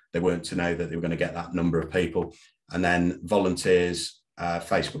again, they weren't to know that they were going to get that number of people. And then volunteers,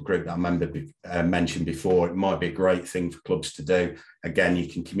 Facebook group that I mentioned before, it might be a great thing for clubs to do. Again, you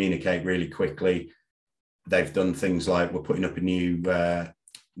can communicate really quickly. They've done things like, we're putting up a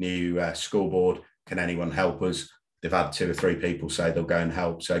new scoreboard. Can anyone help us? They've had 2 or 3 people say they'll go and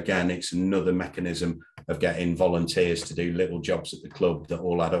help. So again, it's another mechanism of getting volunteers to do little jobs at the club that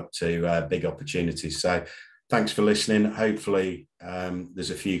all add up to big opportunities. So thanks for listening. Hopefully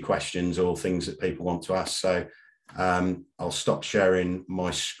there's a few questions or things that people want to ask. So I'll stop sharing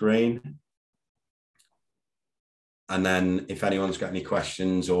my screen. And then if anyone's got any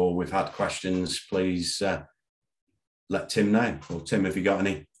questions or we've had questions, please let Tim know. Or Tim, have you got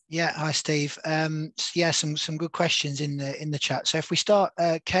any? Yeah, hi Steve. Yeah, some good questions in the chat. So if we start,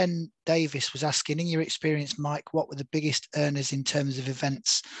 Ken Davis was asking, in your experience, Mike, what were the biggest earners in terms of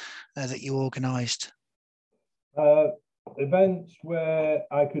events that you organised? Events where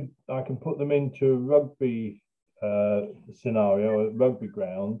I can put them into a rugby scenario, a rugby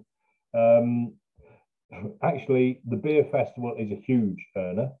ground. Actually, the beer festival is a huge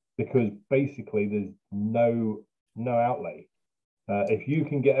earner because basically there's no outlay. If you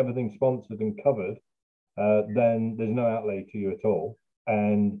can get everything sponsored and covered, then there's no outlay to you at all,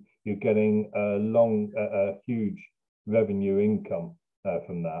 and you're getting a huge revenue income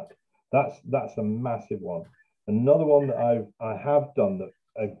from that. That's a massive one. Another one that I have done that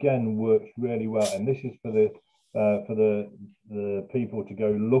again works really well, and this is for the people to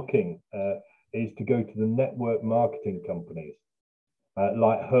go looking, is to go to the network marketing companies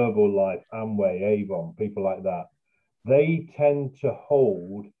like Herbalife, Amway, Avon, people like that. They tend to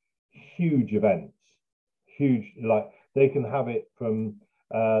hold huge events, like they can have it from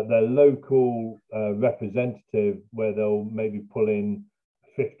their local representative where they'll maybe pull in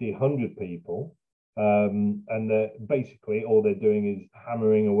 50, 100 people. And basically all they're doing is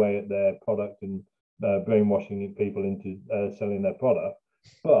hammering away at their product and brainwashing people into selling their product,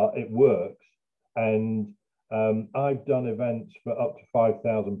 but it works. And I've done events for up to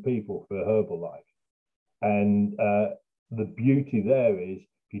 5,000 people for Herbalife. And the beauty there is,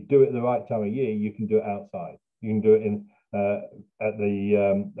 if you do it at the right time of year, you can do it outside. You can do it in at the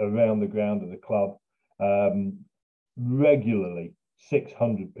around the ground of the club regularly.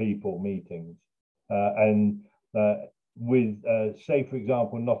 600 people meetings, and with say for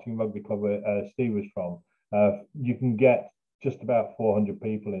example Nottingham Rugby Club, where Steve was from, you can get just about 400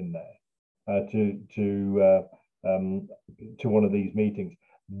 people in there to one of these meetings.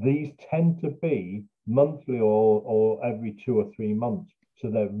 These tend to be monthly or every 2 or 3 months, so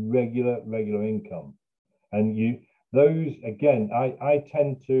they're regular income. And those again, I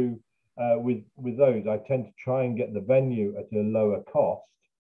tend to with those, I tend to try and get the venue at a lower cost,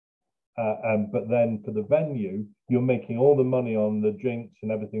 but then for the venue, you're making all the money on the drinks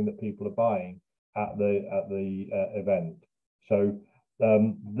and everything that people are buying at the event. So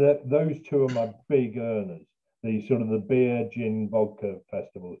those two are my big earners. The sort of the beer, gin, vodka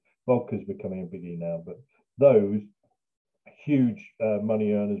festivals. Vodka's becoming a biggie now, but those huge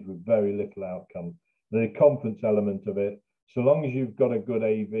money earners with very little outcome. The conference element of it, so long as you've got a good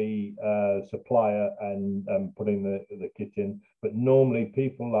AV supplier and putting the kit in, but normally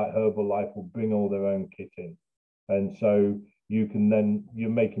people like Herbalife will bring all their own kit in, and so you're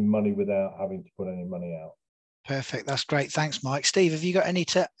making money without having to put any money out. Perfect, that's great. Thanks, Mike. Steve, have you got any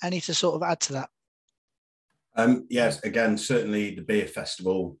to sort of add to that? Yes, again, certainly the beer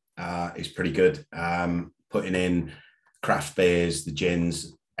festival is pretty good. Putting in craft beers, the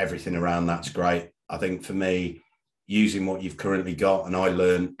gins, everything around that's great. I think for me, using what you've currently got, and I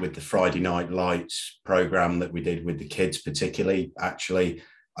learned with the Friday Night Lights program that we did with the kids, particularly actually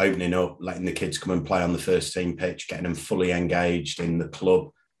opening up, letting the kids come and play on the first team pitch, getting them fully engaged in the club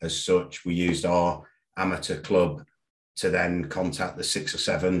as such. We used our amateur club to then contact the 6 or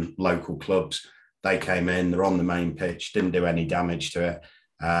 7 local clubs. They came in, they're on the main pitch, didn't do any damage to it.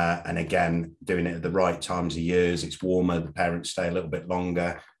 And again, doing it at the right times of years, it's warmer, the parents stay a little bit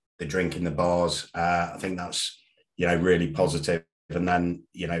longer, they drink in the bars. I think that's, really positive. And then,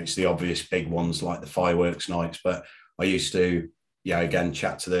 it's the obvious big ones like the fireworks nights. But I used to, again,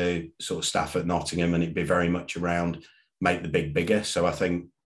 chat to the sort of staff at Nottingham, and it'd be very much around make the big bigger. So I think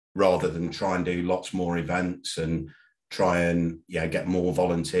rather than try and do lots more events and try and get more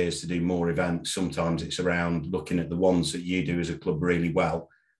volunteers to do more events, sometimes it's around looking at the ones that you do as a club really well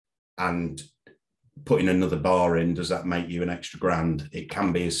and putting another bar in. Does that make you an extra grand? It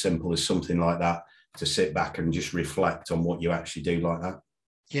can be as simple as something like that, to sit back and just reflect on what you actually do like that.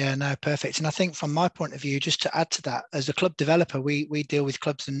 Yeah, no, perfect. And I think from my point of view, just to add to that, as a club developer, we deal with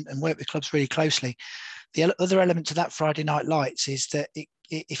clubs and work with clubs really closely. The other element to that Friday Night Lights is that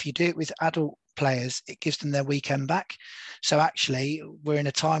if you do it with adult players, it gives them their weekend back. So actually, we're in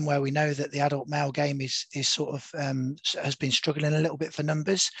a time where we know that the adult male game is sort of has been struggling a little bit for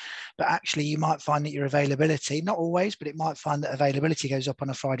numbers. But actually, you might find that your availability, not always, but it might find that availability goes up on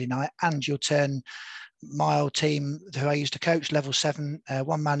a Friday night, and you'll turn my old team who I used to coach, level 7,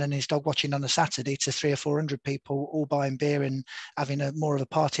 one man and his dog watching on a Saturday, to 300 or 400 people all buying beer and having more of a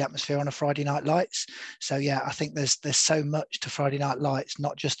party atmosphere on a Friday night lights. So yeah, I think there's so much to Friday night lights,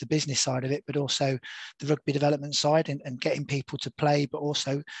 not just the business side of it, but also the rugby development side, and getting people to play, but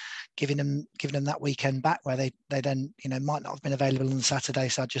also giving them that weekend back where they then, you know, might not have been available on the Saturday.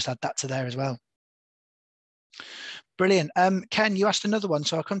 So I just add that to there as well. Brilliant. Ken, you asked another one,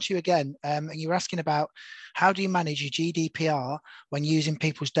 so I'll come to you again. And you were asking about how do you manage your GDPR when using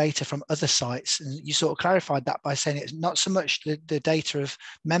people's data from other sites? And you sort of clarified that by saying it's not so much the data of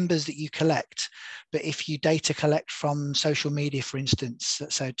members that you collect, but if you data collect from social media, for instance,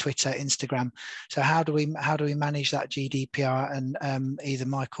 so Twitter, Instagram. So how do we manage that GDPR? And either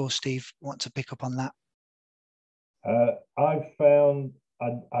Mike or Steve want to pick up on that. I've found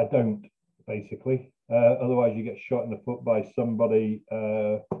I don't, basically. Otherwise, you get shot in the foot by somebody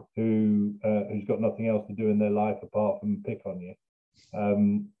who's got nothing else to do in their life apart from pick on you.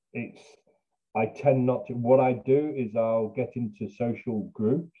 I tend not to. What I do is I'll get into social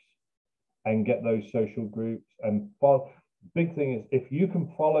groups and get those social groups and follow. Big thing is, if you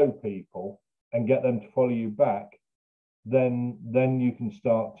can follow people and get them to follow you back, then you can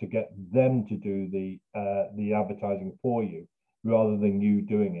start to get them to do the advertising for you rather than you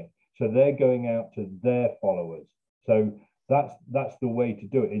doing it. So they're going out to their followers. So that's the way to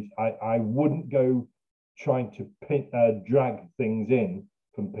do it. Is I wouldn't go trying to drag things in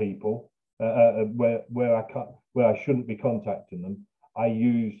from people where I shouldn't be contacting them. I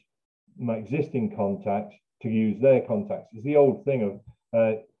use my existing contacts to use their contacts. It's the old thing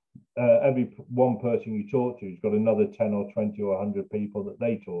of every one person you talk to has got another 10 or 20 or 100 people that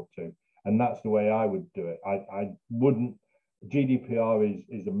they talk to, and that's the way I would do it. I wouldn't. GDPR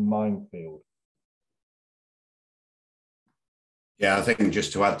is a minefield. Yeah, I think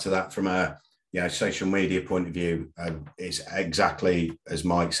just to add to that from a social media point of view, it's exactly as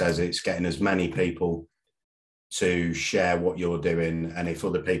Mike says. It's getting as many people to share what you're doing, and if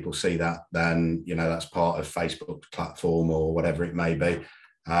other people see that, then that's part of Facebook's platform or whatever it may be.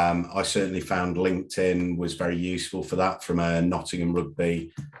 I certainly found LinkedIn was very useful for that from a Nottingham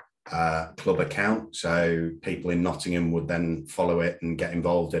Rugby club account. So people in Nottingham would then follow it and get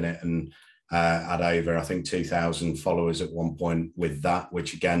involved in it, and had over, I think, 2,000 followers at one point with that,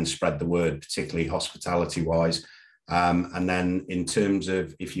 which again spread the word, particularly hospitality wise. And then in terms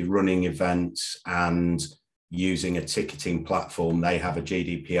of if you're running events and using a ticketing platform, they have a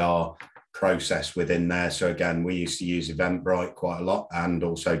GDPR process within there. So again, we used to use Eventbrite quite a lot, and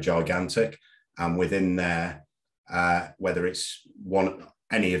also Gigantic, and within there, whether it's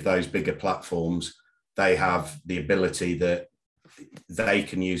any of those bigger platforms, they have the ability that they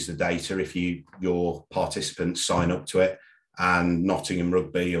can use the data if your participants sign up to it, and Nottingham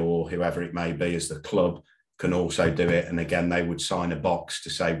Rugby or whoever it may be as the club can also do it. And again, they would sign a box to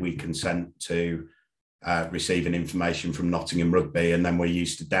say we consent to receiving information from Nottingham Rugby, and then we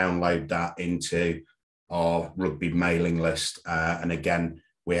used to download that into our rugby mailing list. And again,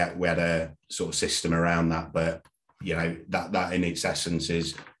 we had a sort of system around that, but that in its essence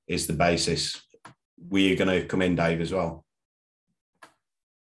is the basis. Were you going to come in, Dave, as well?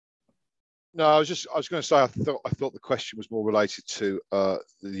 No, I was going to say I thought the question was more related to the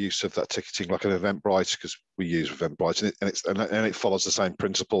use of that ticketing, like an Eventbrite, because we use Eventbrite, and it follows the same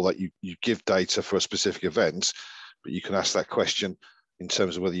principle that you give data for a specific event, but you can ask that question in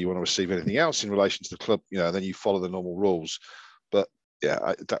terms of whether you want to receive anything else in relation to the club, and then you follow the normal rules. But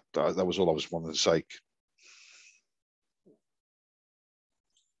yeah, that was all I was wanting to say.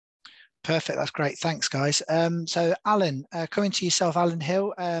 Perfect. That's great. Thanks, guys. So, Alan, coming to yourself, Alan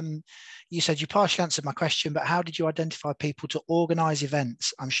Hill, you said you partially answered my question, but how did you identify people to organise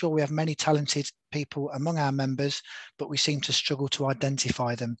events? I'm sure we have many talented people among our members, but we seem to struggle to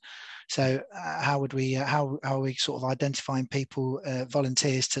identify them. So, how are we sort of identifying people,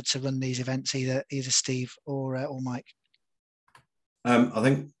 volunteers to run these events, either Steve or Mike? I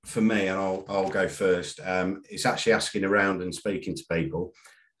think for me, and I'll go first, it's actually asking around and speaking to people.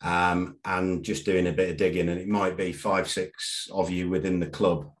 And just doing a bit of digging, and it might be 5-6 of you within the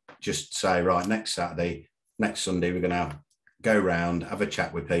club, just say, right, next Saturday, next Sunday, we're going to go round, have a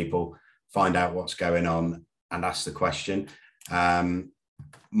chat with people, find out what's going on, and ask the question.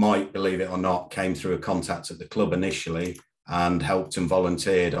 Mike, believe it or not, came through a contact at the club initially and helped and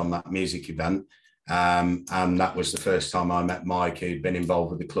volunteered on that music event. And that was the first time I met Mike, who'd been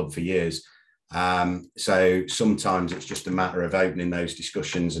involved with the club for years. So sometimes it's just a matter of opening those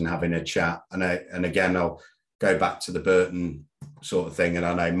discussions and having a chat. And again, I'll go back to the Burton sort of thing. And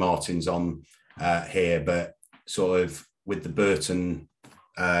I know Martin's on here, but sort of with the Burton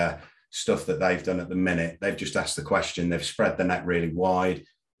stuff that they've done at the minute, they've just asked the question, they've spread the net really wide.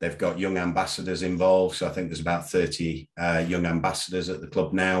 They've got young ambassadors involved. So I think there's about 30 young ambassadors at the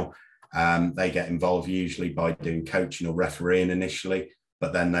club now. They get involved usually by doing coaching or refereeing initially,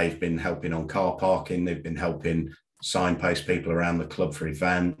 but then they've been helping on car parking. They've been helping signpost people around the club for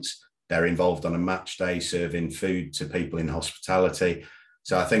events. They're involved on a match day, serving food to people in hospitality.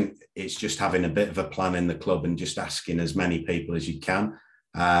 So I think it's just having a bit of a plan in the club and just asking as many people as you can.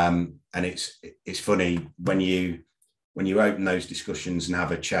 And it's funny when you open those discussions and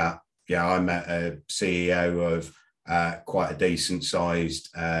have a chat. Yeah, I met a CEO of quite a decent sized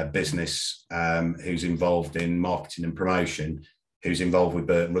business who's involved in marketing and promotion, who's involved with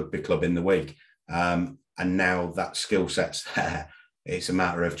Burton Rugby Club in the week. And now that skill set's there. It's a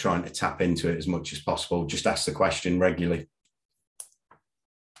matter of trying to tap into it as much as possible. Just ask the question regularly.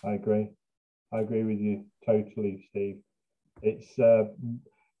 I agree with you totally, Steve. It's the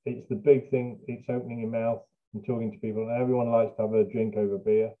big thing. It's opening your mouth and talking to people. And everyone likes to have a drink over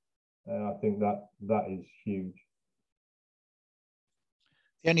beer. I think that is huge.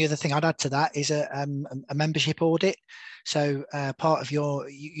 The only other thing I'd add to that is a membership audit. So part of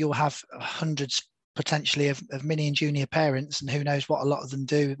you'll have hundreds potentially of mini and junior parents, and who knows what a lot of them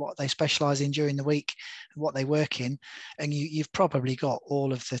do, what they specialise in during the week, and what they work in. And you've probably got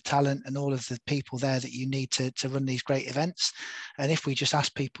all of the talent and all of the people there that you need to run these great events. And if we just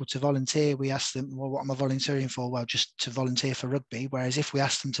ask people to volunteer, we ask them, well, what am I volunteering for? Well, just to volunteer for rugby. Whereas if we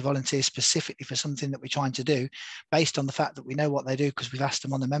ask them to volunteer specifically for something that we're trying to do, based on the fact that we know what they do because we've asked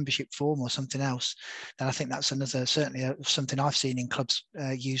them on the membership form or something else, then I think that's certainly something I've seen in clubs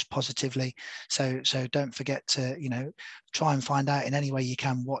used positively. So don't forget to, try and find out in any way you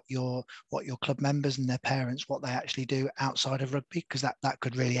can what your club members and their parents, what they actually do outside of rugby, because that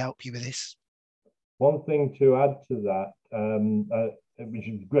could really help you with this. One thing to add to that, which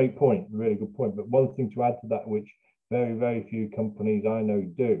is a great point, really good point, but one thing to add to that, which very, very few companies I know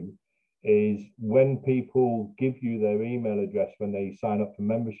do, is when people give you their email address when they sign up for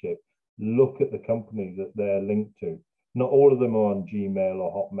membership, look at the company that they're linked to. Not all of them are on Gmail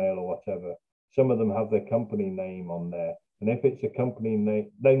or Hotmail or whatever. Some of them have their company name on there. And if it's a company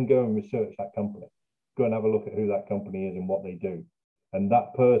name, then go and research that company. Go and have a look at who that company is and what they do. And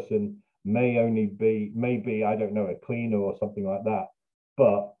that person may be, I don't know, a cleaner or something like that.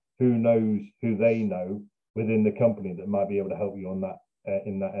 But who knows who they know within the company that might be able to help you on that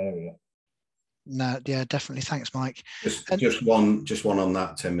in that area. No, yeah, definitely. Thanks, Mike. Just one on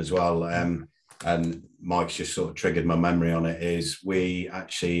that, Tim, as well. And Mike's just sort of triggered my memory on it, is we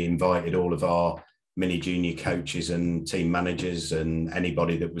actually invited all of our mini junior coaches and team managers and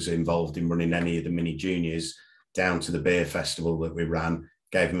anybody that was involved in running any of the mini juniors down to the beer festival that we ran,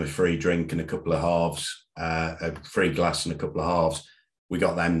 gave them a free drink and a couple of halves, a free glass and a couple of halves. We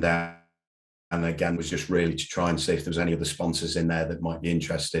got them down. And again, was just really to try and see if there was any other sponsors in there that might be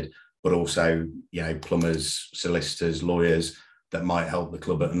interested, but also, plumbers, solicitors, lawyers that might help the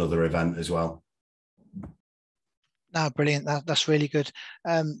club at another event as well. No, brilliant. That's really good.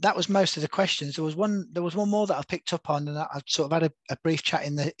 That was most of the questions. There was one more that I picked up on, and I sort of had a brief chat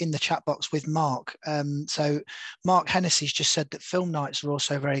in the chat box with Mark. So Mark Hennessy's just said that film nights are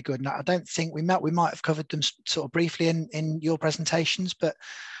also very good. Now, I don't think we might have covered them sort of briefly in your presentations, but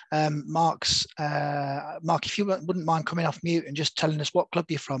Mark, if you wouldn't mind coming off mute and just telling us what club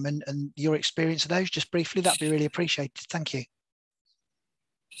you're from and your experience of those, just briefly, that'd be really appreciated. Thank you.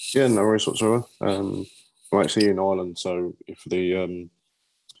 Yeah, no worries whatsoever. I'm actually in Ireland, so if the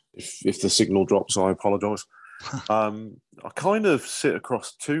signal drops, I apologise. I kind of sit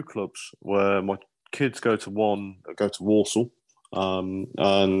across two clubs where my kids go to Walsall,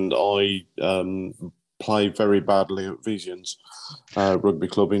 and I play very badly at Vision's rugby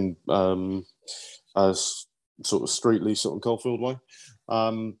club in as sort of Streatley, Sutton Coldfield way.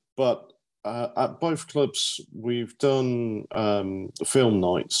 But at both clubs, we've done film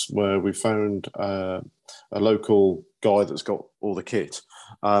nights where we found a local guy that's got all the kit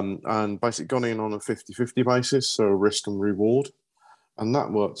and basically gone in on a 50-50 basis, so risk and reward. And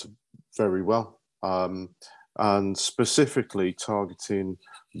that worked very well. And specifically targeting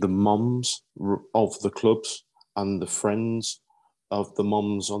the mums of the clubs and the friends of the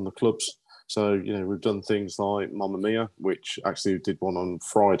mums on the clubs. So, we've done things like Mamma Mia, which actually did one on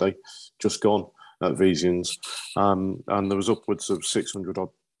Friday, just gone at Vision's. And there was upwards of 600 odd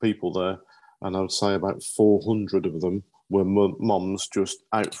people there. And I would say about 400 of them were mums just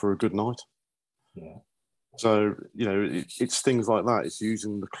out for a good night. Yeah. So, it's things like that. It's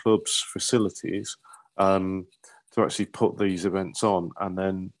using the club's facilities to actually put these events on.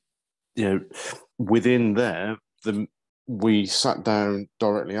 And then, within there, we sat down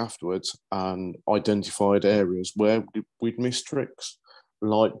directly afterwards and identified areas where we'd missed tricks,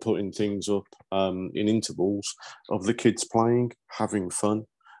 like putting things up in intervals of the kids playing, having fun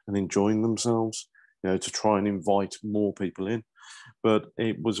and enjoying themselves, to try and invite more people in. But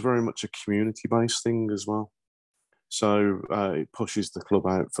it was very much a community-based thing as well. So it pushes the club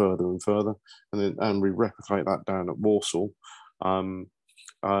out further and further, and we replicate that down at Walsall. And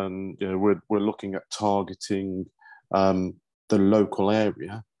we're looking at targeting the local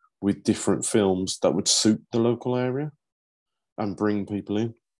area with different films that would suit the local area and bring people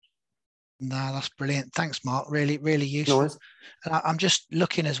in. No, that's brilliant. Thanks, Mark. Really, really useful. Nice. And I'm just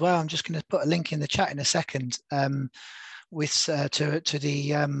looking as well. I'm just going to put a link in the chat in a second with to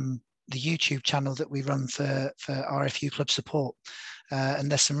the YouTube channel that we run for RFU Club Support. And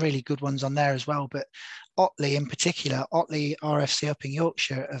there's some really good ones on there as well. But Otley in particular, Otley RFC up in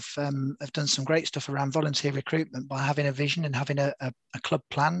Yorkshire have done some great stuff around volunteer recruitment by having a vision and having a club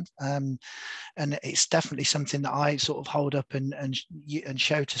plan. And it's definitely something that I sort of hold up and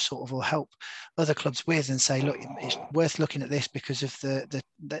show to sort of, or help other clubs with, and say, look, it's worth looking at this because of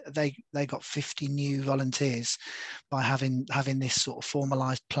they got 50 new volunteers by having this sort of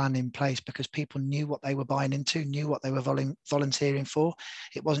formalized plan in place, because people knew what they were buying into, knew what they were volunteering for.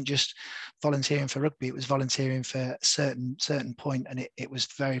 It wasn't just volunteering for rugby, it was volunteering for a certain point, and it was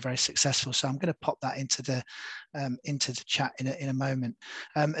very, very successful. So I'm going to pop that into the chat in a moment.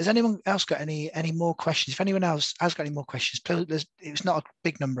 Has anyone else got any more questions? If anyone else has got any more questions, please, it's not a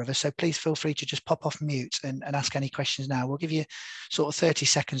big number of us, so please feel free to just pop off mute and ask any questions now. We'll give you sort of 30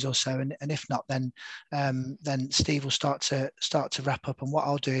 seconds or so, and if not, then Steve will start to wrap up. And what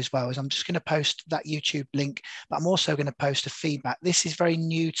I'll do as well is I'm just going to post that YouTube link, but I'm also going to post a feedback. This is very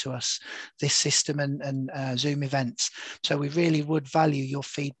new to us, this system and Zoom events, so we really would value your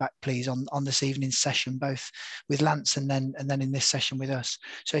feedback, please, on this evening's session, both with Lance and then in this session with us.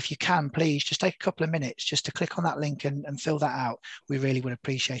 So if you can, please just take a couple of minutes just to click on that link and fill that out. We really would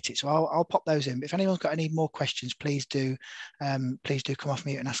appreciate it. So I'll pop those in. But if anyone's got any more questions, please do come off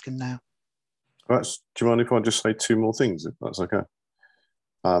mute and ask them now. Right. Do you mind if I just say two more things, if that's okay?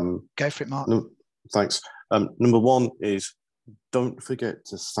 Go for it, Mark. Thanks. Number one is, don't forget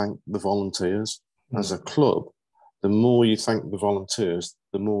to thank the volunteers. As a club, the more you thank the volunteers,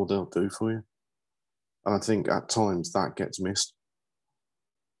 the more they'll do for you. And I think at times that gets missed.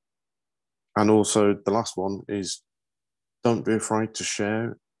 And also the last one is, don't be afraid to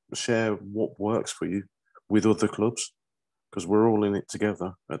share what works for you with other clubs, because we're all in it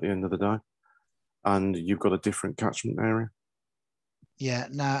together at the end of the day. And you've got a different catchment area. Yeah,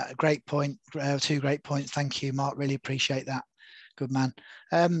 no, great point. Two great points. Thank you, Mark. Really appreciate that. Good man.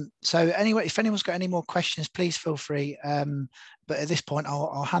 So anyway, if anyone's got any more questions, please feel free. But at this point,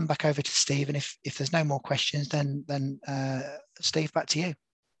 I'll hand back over to Steve. And if there's no more questions, then Steve, back to you.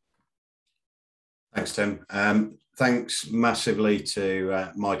 Thanks, Tim. Thanks massively to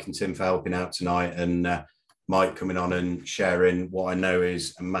Mike and Tim for helping out tonight, and Mike coming on and sharing what I know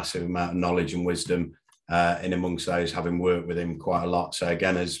is a massive amount of knowledge and wisdom in amongst those, having worked with him quite a lot. So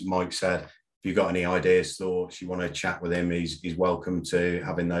again, as Mike said, if you've got any ideas, thoughts, you want to chat with him, he's welcome to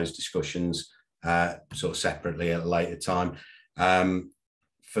having those discussions sort of separately at a later time.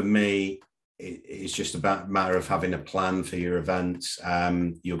 For me, it's just about a matter of having a plan for your events.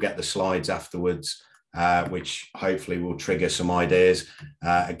 You'll get the slides afterwards, which hopefully will trigger some ideas.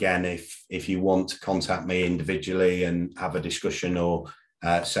 Again, if you want to contact me individually and have a discussion, or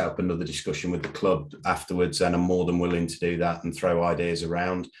set up another discussion with the club afterwards, then I'm more than willing to do that and throw ideas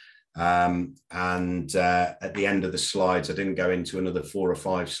around. And at the end of the slides, I didn't go into another 4 or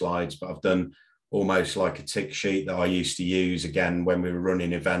 5 slides, but I've done almost like a tick sheet that I used to use, again, when we were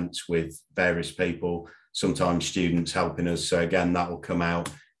running events with various people, sometimes students helping us. So again, that will come out,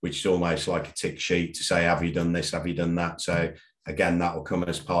 which is almost like a tick sheet to say, have you done this? Have you done that? So again, that will come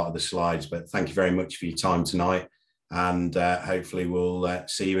as part of the slides. But thank you very much for your time tonight. And hopefully we'll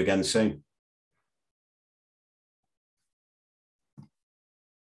see you again soon.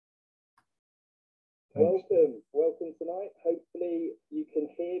 Welcome tonight. Hopefully you can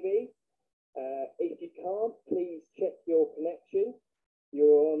hear me. If you can't, please check your connection.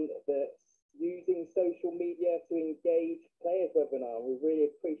 You're on using social media to engage players webinar. We really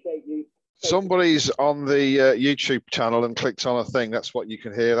appreciate you. Somebody's on the YouTube channel and clicked on a thing. That's what you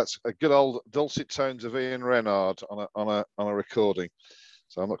can hear. That's a good old dulcet tones of Ian Renard on a recording.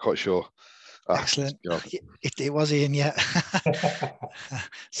 So I'm not quite sure. Excellent. It was Ian, yeah.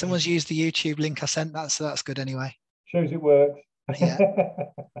 Someone's used the YouTube link I sent. That's good anyway. Shows it works. Yeah.